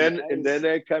 God. that's And nice. then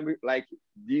I come, like,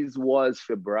 this was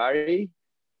February.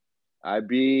 I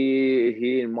be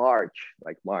here in March,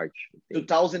 like March, I think.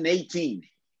 2018.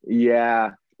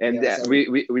 Yeah. And Yes, we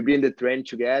be in the train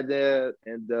together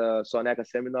and the Soneca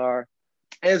seminar.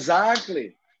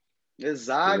 exactly. You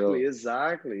know,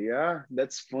 Exactly. Yeah,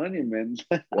 that's funny, man.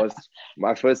 was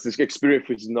my first experience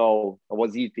with snow. I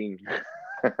was eating.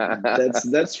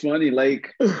 That's funny.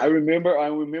 Like I remember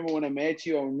when I met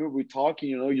you. I remember we talking.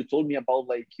 You know, you told me about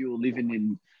like you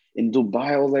living in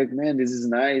Dubai. I was like, man, this is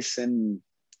nice. And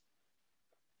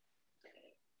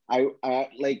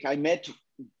I met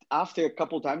after a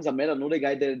couple times. I met another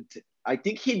guy that I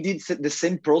think he did the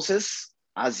same process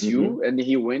as Mm-hmm. you, and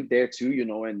he went there too. You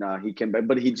know, and he came back,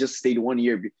 but he just stayed 1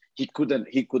 year. He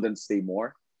couldn't stay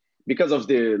more because of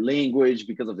the language,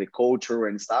 because of the culture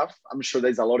and stuff. I'm sure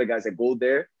there's a lot of guys that go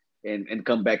there and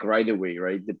come back right away,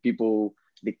 right? The people,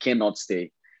 they cannot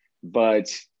stay. But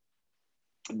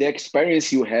the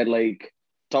experience you had, like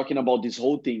talking about this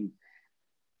whole thing,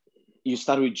 you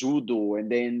started with judo and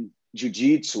then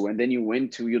jiu-jitsu, and then you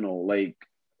went to, like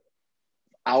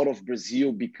out of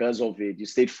Brazil because of it. You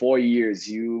stayed 4 years,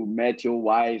 you met your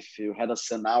wife, you had a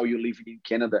son, now you live in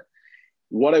Canada.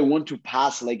 What I want to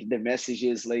pass, like the message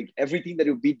is like everything that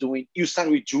you'll be doing, you start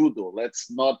with judo.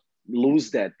 Let's not lose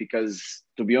that, because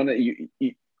to be honest,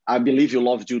 I believe you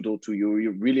love judo too.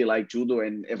 You really like judo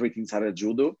and everything started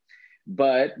judo.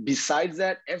 But besides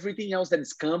that, everything else that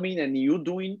is coming and you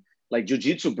doing, like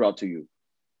jiu-jitsu brought to you,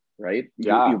 right?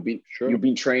 You Yeah, you've been sure. you've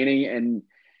been training and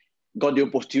got the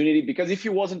opportunity, because if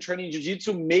you wasn't training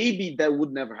jiu-jitsu, maybe that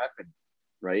would never happen,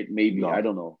 right? Maybe, I No,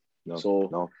 don't know. no, So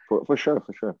no, for sure,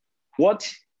 for sure. what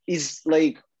is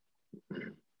like,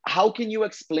 how can you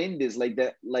explain this, like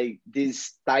that, like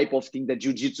this type of thing that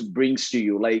jiu-jitsu brings to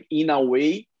you, like in a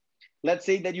way? Let's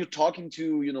say that you're talking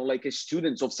to, like a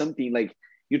students of something, like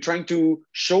you're trying to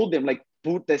show them, like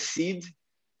put the seed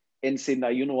and say, now,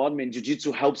 you know what, man,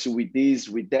 jiu-jitsu helps you with this,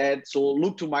 with that. So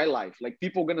look to my life. Like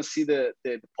people are gonna see the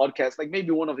podcast, like maybe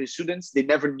one of the students, they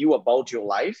never knew about your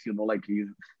life,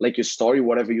 like your story,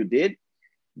 whatever you did.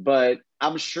 But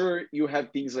I'm sure you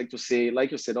have things like to say, like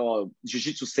you said, oh,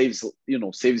 jiu-jitsu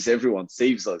saves everyone,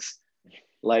 saves us.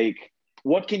 Like,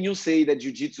 what can you say that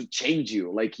jiu-jitsu changed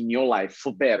you, like in your life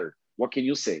for better? What can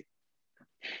you say?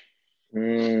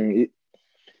 Mm,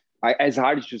 it's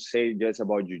hard to say just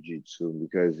about jiu-jitsu,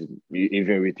 because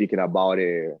even we're thinking about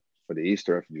it for the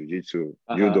history of jiu-jitsu,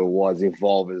 judo was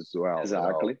involved as well.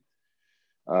 Exactly.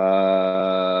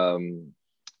 But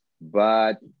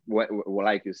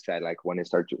like you said, like when I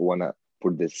start to want to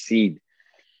put the seed,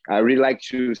 I really like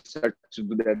to start to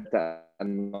do that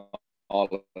knowledge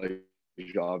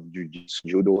of jiu-jitsu,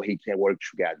 judo. He can work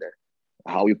together.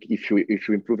 How if you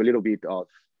improve a little bit of,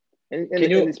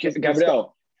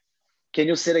 Gabriel, can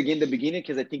you say it again the beginning,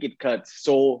 because I think it cuts.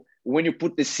 So when you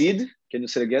put the seed, can you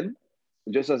say it again?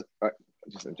 Just to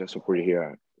put it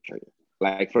here,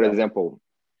 like for example,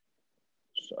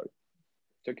 sorry,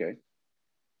 it's okay,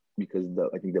 because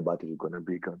I think the battery is gonna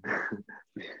be gone.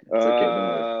 It's okay,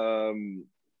 don't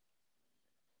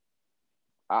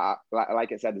worry.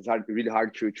 Like I said, it's really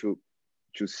hard to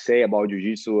say about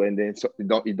jiu-jitsu, and then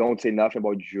you don't say nothing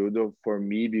about judo for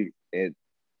me,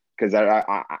 because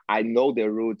I know the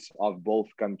roots of both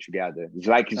come together. It's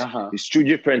like it's two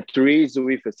different trees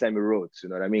with the same roots. You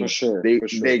know what I mean? For sure.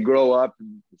 They grow up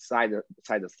side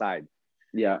to side.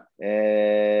 Yeah.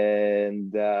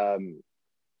 And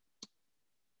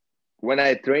when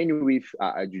I train with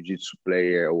a jiu-jitsu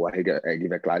player, or I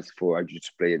give a class for a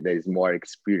jiu-jitsu player that is more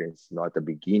experienced, not a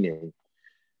beginning,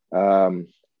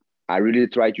 I really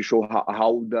try to show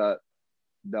how the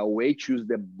way to use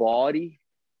the body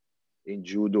in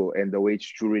judo and the way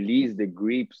to release the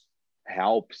grips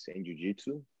helps in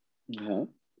jiu-jitsu.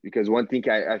 Because one thing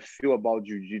I feel about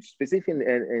jiu-jitsu, specifically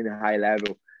in high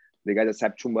level, the guys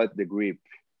accept too much the grip.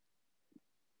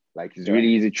 Like it's really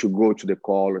easy to go to the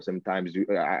collar sometimes.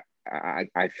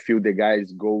 I feel the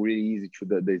guys go really easy to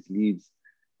the sleeves.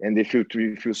 And if you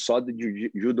saw the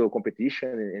judo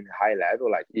competition in high level,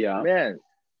 like, man,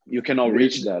 you cannot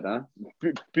reach that, huh?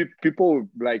 People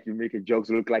like make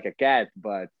jokes look like a cat,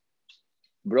 but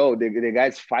bro, the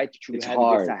guys fight to it's hand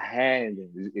hard. Against a hand.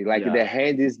 Like the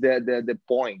hand is the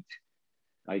point.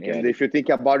 And if you think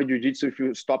about jiu-jitsu, if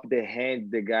you stop the hand,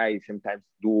 the guy sometimes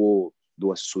do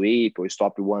a sweep or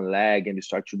stop one leg and you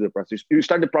start to do the process. You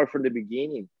start the process from the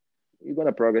beginning, you're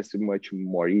gonna progress much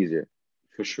more easier.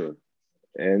 For sure.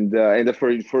 And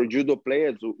for judo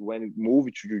players, when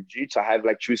move to jiu-jitsu, I have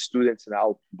like 2 students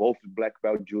now, both black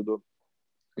belt judo,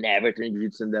 never trained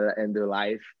jiu-jitsu in their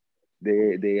life.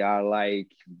 They are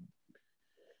like,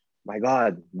 my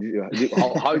God,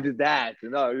 how did that? You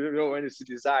know when you see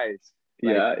these eyes,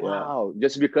 like, wow,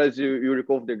 just because you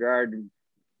recover the guard,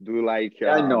 do like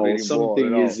I know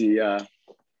something easy,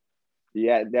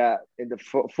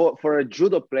 for a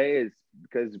judo players,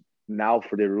 because now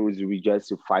for the rules we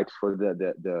just fight for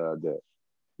the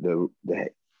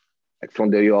like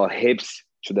from your hips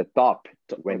to the top.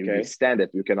 When you stand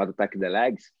it, you cannot attack the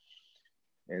legs.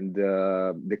 And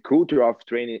the culture of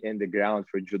training in the ground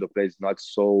for judo players is not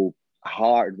so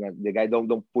hard. The guy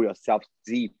don't put yourself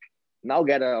deep. Now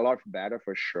get a lot better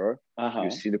for sure.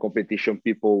 You see the competition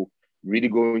people really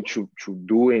going to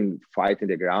do and fight in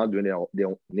the ground doing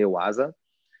the newaza.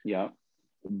 Yeah.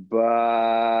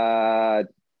 But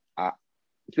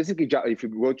specifically, if you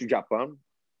go to Japan,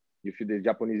 you see the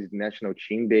Japanese national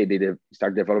team, they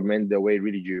start development the way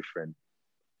really different.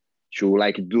 To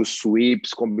like do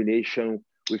sweeps combination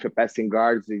with a passing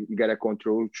guards, you get a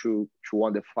control to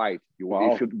won the fight.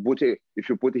 If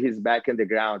you put his back in the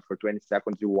ground for 20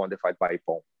 seconds, you won the fight by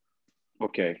ippon.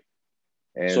 Okay.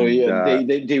 And so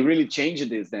they really changed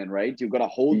this then, right? You gotta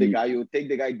hold the guy, you take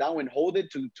the guy down and hold it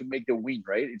to make the win,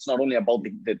 right? It's not only about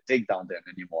the takedown then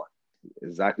anymore.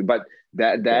 Exactly, but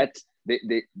that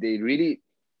they really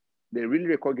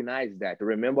recognize that.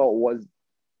 Remember, it was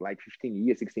like 16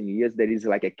 years. There is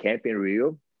like a camp in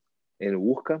Rio, in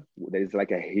Urca. There is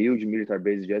like a huge military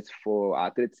base just for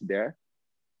athletes there,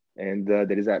 and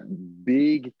there is a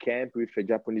big camp with a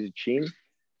Japanese team,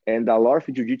 and a lot of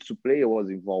jiu-jitsu player was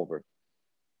involved.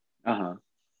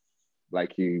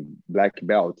 Like black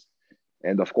belts,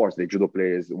 and of course the judo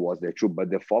players was there too. But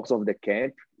the focus of the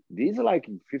camp, this is like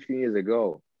 15 years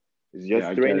ago. It's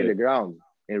just training the ground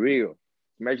in Rio.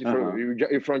 Imagine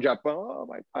you're from Japan. Oh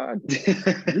my God,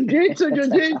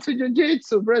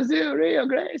 jiu-jitsu, Brazil, Rio,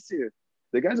 Gracie.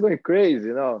 The guy's going crazy,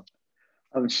 you know.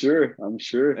 I'm sure.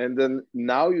 And then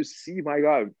now you see, my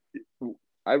God,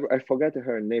 I forgot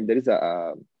her name. There is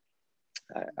I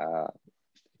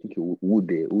think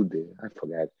Ude. I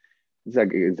forgot. It's a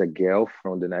girl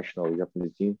from the national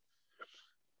Japanese team.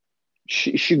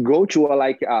 She go to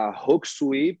a hook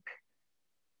sweep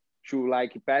to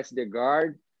like pass the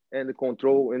guard and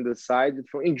control in the side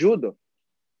in judo.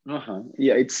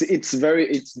 Yeah, it's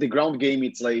the ground game.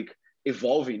 It's like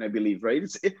evolving, I believe, right?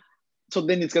 So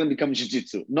then it's gonna become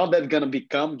jiu-jitsu. Not that it's gonna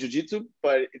become jiu-jitsu,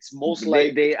 but it's most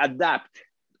they adapt.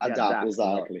 he Adapt,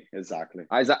 adapts, exactly.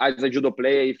 As a judo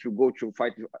player, if you go to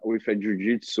fight with a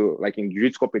jiu-jitsu, like in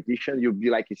jiu-jitsu competition, you'll be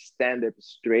like stand up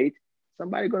straight.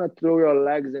 Somebody gonna throw your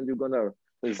legs and you're gonna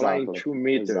fly in 2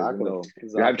 meters. You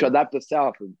have to adapt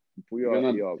yourself.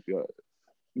 They'll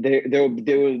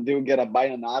get a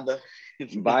baianada.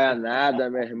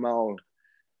 Baianada, meu irmão.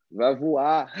 Vai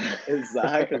voar.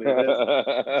 Exactly.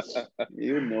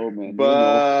 Man.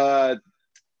 But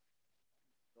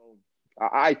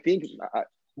I think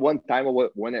one time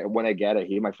when I got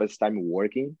here, my first time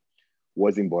working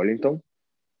was in Burlington.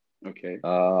 Okay.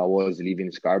 I was living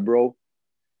in Scarborough,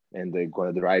 and they're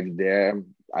gonna drive there.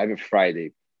 Every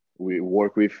Friday. We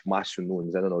work with Márcio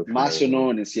Nunes. I don't know if Márcio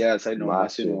Nunes. Yes, I know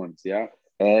Márcio Nunes. Yeah.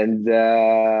 And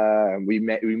we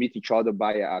meet each other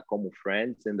by a common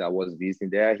friend, and I was visiting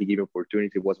there. He gave me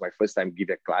opportunity. It was my first time give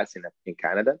a class in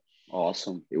Canada.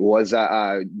 Awesome. It was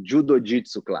a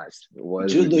judo-jitsu class. It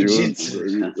was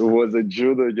judo-jitsu. It was a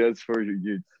judo just for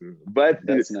jiu-jitsu. But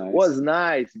it was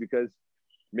nice because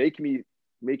making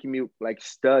me like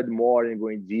stud more and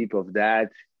going deep of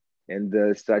that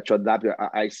and start to adapt.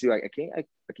 I see like I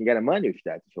can get a money with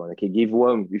that. If you want, I can give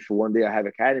one. If one day I have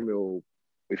academy, or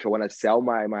if I want to sell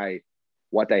my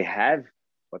what I have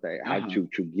to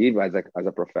give as a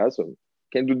professor,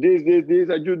 can do this.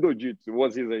 I do jiu-jitsu.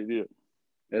 Was his idea.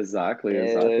 Exactly.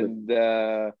 And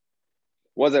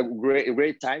was a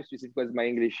great time, specifically because my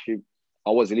English,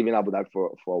 I was living in Abu Dhabi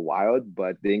for a while,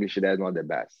 but the English there is not the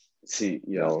best. See,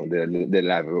 yeah. The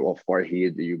level of course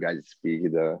here you guys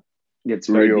speak it's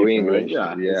real English.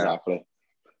 Right? Yeah, exactly.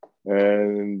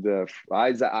 And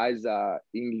as a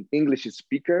English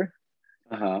speaker,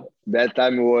 that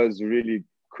time was really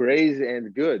crazy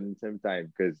and good in some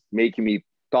time because making me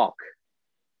talk.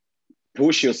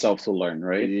 Push yourself to learn,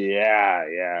 right?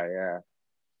 Yeah.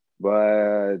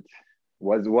 But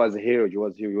was huge.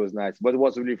 It was nice, but it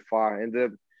was really far.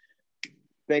 And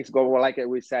thanks God, like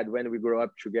we said, when we grow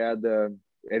up together,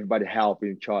 everybody help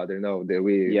each other.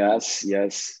 Yes.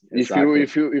 Exactly.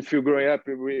 If you growing up,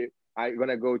 I'm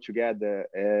gonna go together.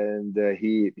 And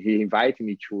he invited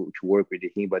me to work with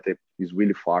him, but it's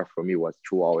really far from me. It was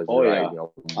 2 hours. Yeah.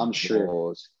 I'm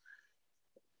sure.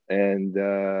 And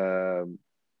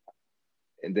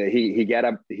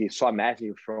he saw a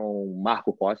message from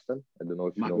Marco Costa. I don't know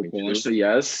if Marco you know him Costa, too.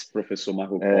 yes, Professor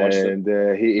Marco Costa. And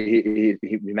he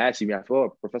messaged me. I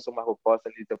thought, Professor Marco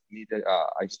Costa need an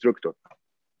instructor.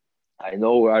 I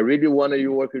know. I really want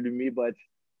you work with me, but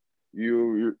I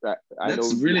know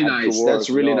really nice.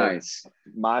 That's really nice.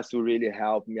 Marcio really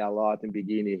helped me a lot in the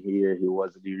beginning here. He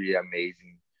was really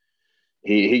amazing.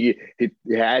 He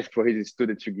asked for his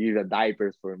student to give a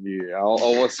diapers for me. I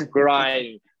was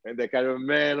crying. And they kind of,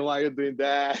 man, why are you doing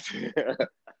that?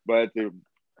 But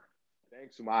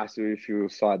thanks to Marcio if you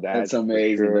saw that. That's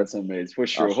amazing. Sure. That's amazing for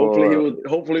sure.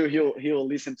 Hopefully he'll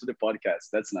listen to the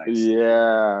podcast. That's nice.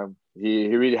 Yeah,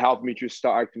 he really helped me to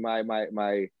start my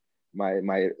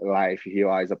life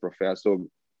here as a professor.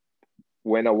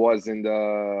 When I was in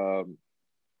the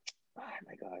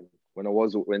in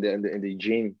the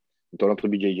gym in Toronto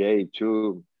BJJ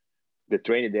too, the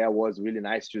training there was really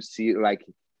nice to see. Like,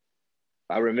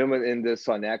 I remember in the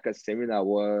Soneca seminar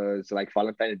was like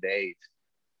Valentine's Day.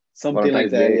 Something like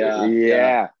that,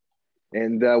 yeah.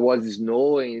 And was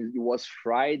snowing. It was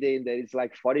Friday, and there is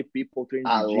like 40 people training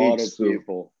jiu-jitsu.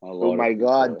 Oh my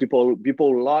God, people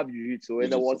love jiu-jitsu.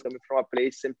 And I was coming from a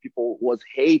place and people was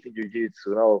hating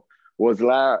jiu-jitsu. Was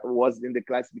in the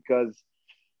class because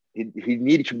he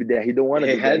needed to be there. He don't want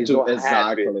to be there. He's not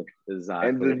exactly.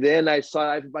 And then I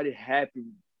saw everybody happy.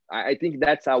 I think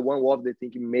that's one of the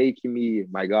things making me,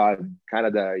 my God,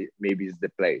 Canada maybe is the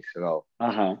place,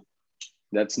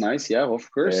 That's nice. Yeah,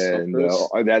 of course. And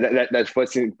that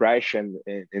first impression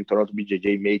in Toronto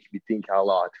BJJ made me think a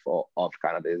lot of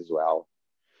Canada as well.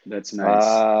 That's nice.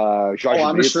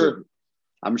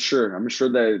 I'm sure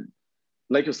that,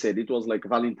 like you said, it was like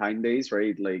Valentine's Days,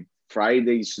 right? Like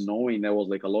Friday snowing. There was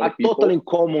like a lot of people. Totally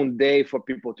common day for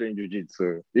people to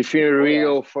jiu-jitsu. If in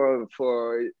Rio for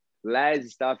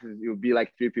less stuff, you'll be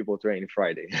like 3 people training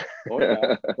Friday. Oh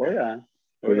yeah.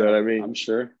 You know what I mean? I'm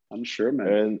sure,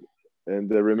 man.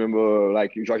 And I remember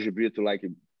like Jorge Brito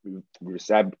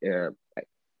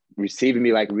received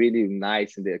me like really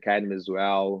nice in the academy as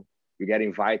well. We get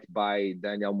invited by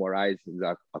Daniel Moraes,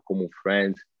 a common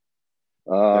friend.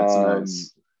 That's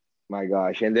nice. My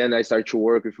gosh. And then I started to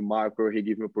work with Marco. He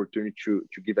gave me opportunity to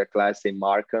give a class in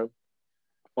Markham.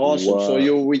 Awesome. So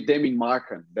you're with them in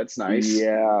Markham. That's nice.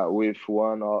 Yeah, with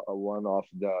one of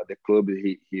the club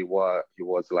he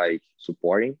was like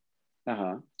supporting.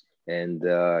 Uh-huh. And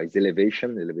it's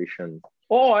elevation.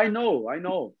 Oh, I know, I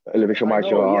know, Elevation I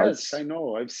martial know. Yes, arts. I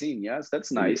know. I've seen. Yes,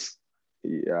 that's Yeah, nice.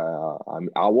 yeah,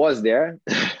 I was there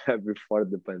before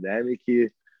the pandemic.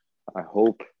 I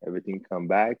hope everything come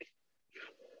back.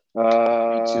 Me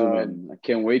too, Um, man. I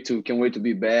can't wait to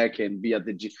be back and be at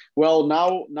the gym. Well,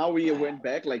 now we went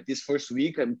back like this first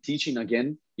week. I'm teaching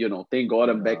again. Thank God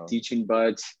I'm back uh, teaching,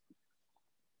 but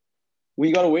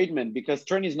we gotta wait, man, because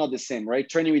training is not the same, right?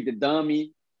 Training with the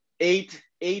dummy, eight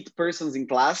persons in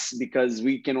class because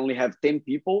we can only have 10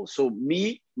 people. So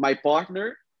me, my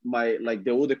partner, my like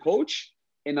the older coach,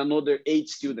 and another 8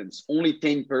 students, only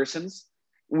 10 persons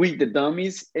with the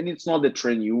dummies, and it's not the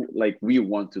training like we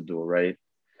want to do, right?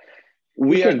 we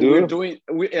we are can we're do. doing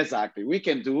we exactly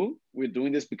we're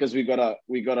doing this because we gotta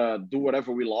do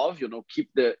whatever we love, keep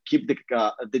the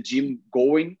gym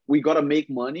going. We gotta make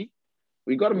money,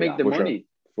 we gotta make Yeah, the for sure, money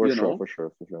for you sure, know for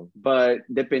sure, for sure. but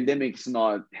the pandemic's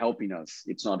not helping us.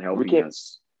 It's not We helping can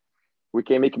us. we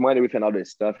can make money with another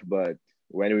stuff, but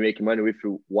when we make money with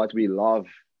what we love,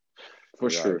 oh For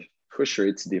my gosh, sure, for sure,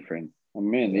 it's different. I oh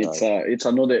mean, my gosh. it's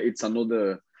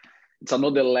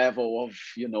another level of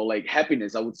like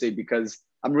happiness, I would say, because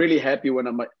I'm really happy when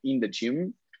I'm in the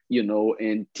gym,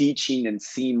 and teaching and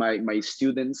seeing my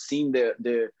students, seeing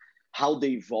the how they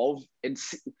evolve. And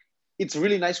it's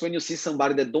really nice when you see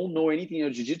somebody that don't know anything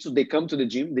of jiu-jitsu. They come to the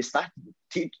gym,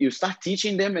 you start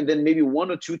teaching them, and then maybe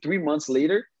 1 or 2 3 months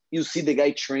later you see the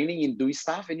guy training and doing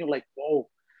stuff, and you're like, whoa,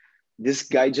 this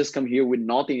guy just come here with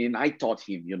nothing, and I taught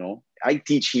him. I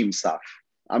teach him stuff.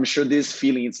 I'm sure this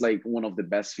feeling, it's like one of the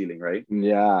best feeling, right?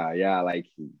 Yeah, yeah, like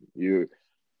you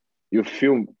you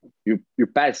feel you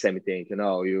pass something,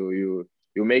 you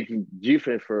make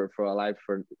different for a life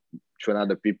for to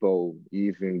another people,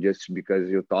 even just because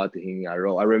you taught him a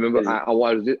role. I remember I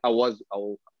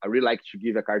really like to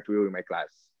give a cartwheel in my class.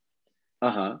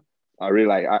 Uh-huh. I really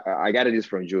like I got this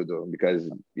from judo, because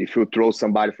if you throw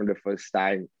somebody from the first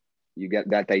time, you get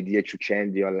that idea to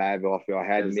change your level of your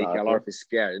head, make a lot Exactly. of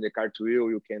scare. In the cartwheel,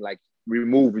 you can like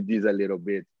remove this a little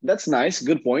bit. That's nice.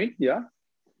 Good point. Yeah.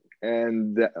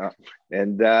 And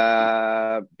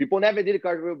people never did a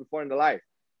cartwheel before in their life.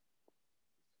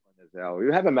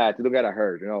 You have a mat, you don't get a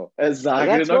hurt, Exactly.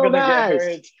 You're Let's not go, gonna get guys.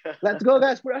 hurt. Let's go,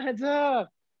 guys. Put our hands up.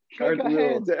 Shake our Cartwheel.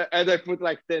 hands. And I put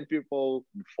like 10 people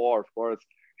before, of course,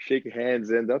 shake hands.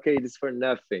 And okay, this is for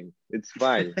nothing. It's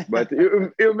fine. But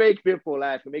you make people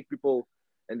laugh. You make people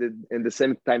and in the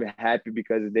same time happy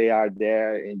because they are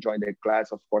there enjoying the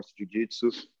class, of course,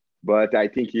 jiu-jitsu. But I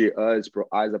think us,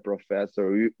 as a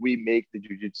professor, we make the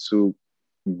jiu-jitsu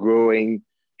growing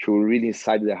to really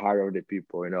inside the heart of the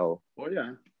people. Oh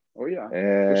yeah. Oh yeah. For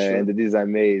And sure. this is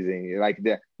amazing. Like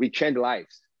we change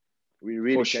lives. We For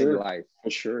really change sure. lives. For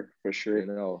sure. For You sure.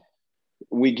 know.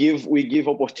 We give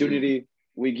opportunity.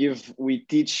 We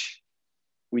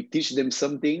teach them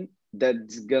something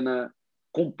that's gonna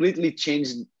completely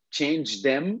change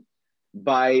them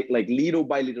by little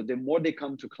by little. The more they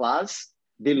come to class,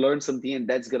 they learn something, and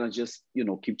that's gonna just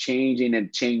keep changing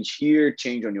and change here,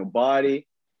 change on your body,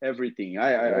 everything.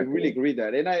 I really Exactly. agree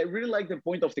that, and I really like the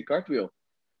point of the cartwheel.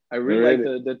 I really like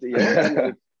Really. the yeah,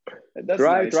 like that's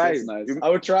Try, nice. That's try. nice. I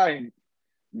will try.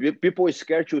 People are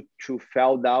scared to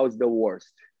fall down is the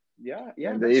worst. Yeah,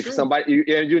 yeah, And that's if true. somebody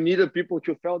and you need people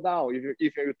to fall down if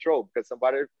you throw, because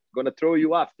somebody gonna throw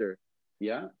you after.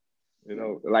 Yeah,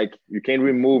 yeah. Like you can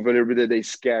remove a little bit of the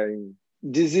scaring.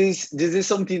 This is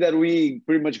something that we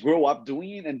pretty much grow up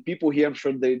doing, and people here, I'm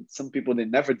sure some people they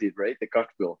never did, right? The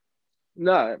cartwheel.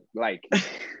 No, like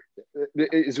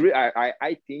it's really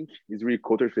I think it's really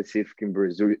culture specific in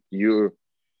Brazil. You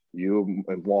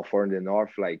more far in the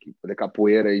north, like the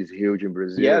capoeira is huge in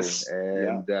Brazil, Yes.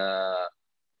 Yeah. and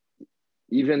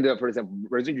even for example,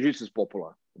 Brazilian Jiu-Jitsu is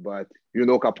popular, but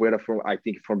capoeira from I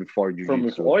think from before From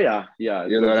Jiu-Jitsu. oh yeah, yeah.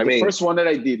 You know The, what I the mean? first one that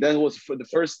I did, that was for the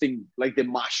first thing, like the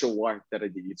martial art that I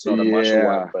did. It's not a martial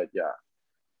art, Yeah. but yeah,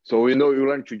 So you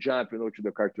learn to jump, to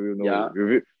the cartwheel. yeah,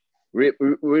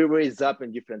 We raise up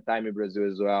in different time in Brazil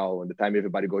as well. And the time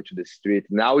everybody go to the street.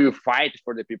 Now you fight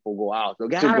for the people go out. So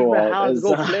get to out of go the out. house,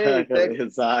 go play, Exactly, get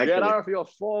exactly. out of your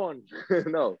phone.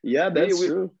 No, Yeah, that's we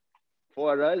true.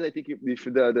 for us, I think if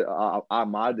our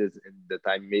mothers at the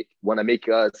time want to make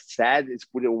us sad, it's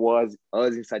put it was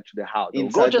us inside to the house. So go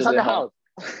Inside to to inside the the house.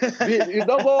 house. You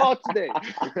don't go out today.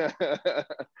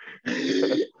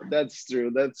 That's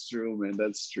true. That's true, man.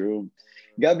 That's true.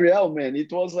 Gabriel, man,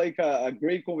 it was like a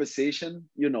great conversation.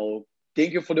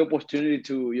 Thank you for the opportunity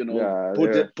to, Yeah,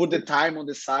 put the time on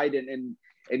the side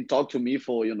and talk to me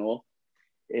for.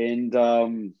 And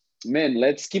man,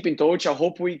 let's keep in touch. I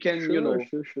hope we can, sure,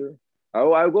 sure, sure.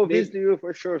 I'll go maybe visit you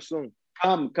for sure soon.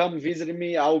 come visit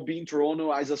me. I'll be in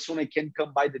Toronto as soon I can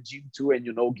come by the gym too, and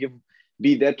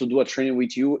be there to do a training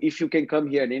with you. If you can come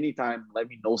here at any time, let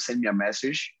me know. Send me a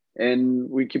message, and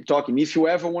we keep talking. If you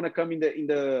ever want to come in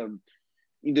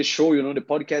the show, the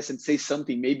podcast, and say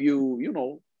something, maybe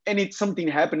and it's something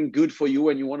happening good for you,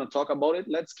 and you want to talk about it.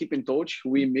 Let's keep in touch.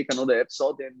 We make another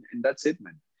episode, and that's it,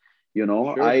 man.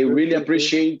 Sure, I sure, really sure,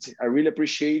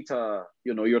 appreciate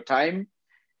your time,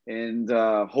 and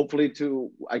hopefully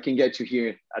I can get you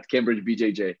here at Cambridge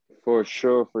BJJ. For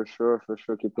sure.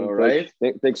 Keep in All touch.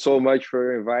 right. Thanks so much for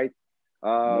your invite.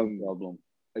 No problem.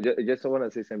 I just want to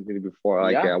say something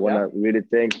before. Yeah, I want to really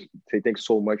say thanks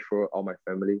so much for all my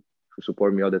family who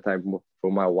support me all the time.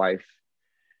 For my wife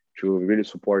to really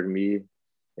support me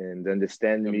and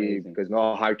understand me, because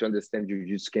not hard to understand.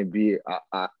 Jiu-Jitsu can be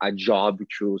a job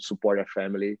to support a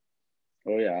family.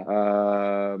 Oh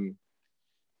yeah.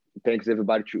 Thanks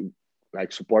everybody to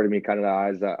support me in Canada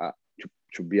as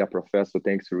to be a professor.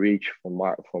 Thanks to Rich from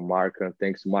Mark.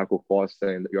 Thanks to Marco Costa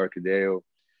and York Dale.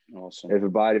 Awesome.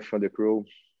 Everybody from the crew.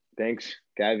 Thanks,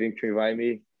 Kevin, to invite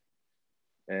me.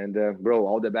 And bro,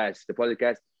 all the best. The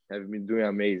podcast have been doing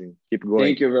amazing. Keep going.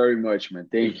 Thank you very much, man.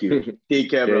 Thank you. Take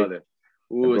care, brother.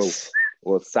 Bro,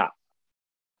 what's up?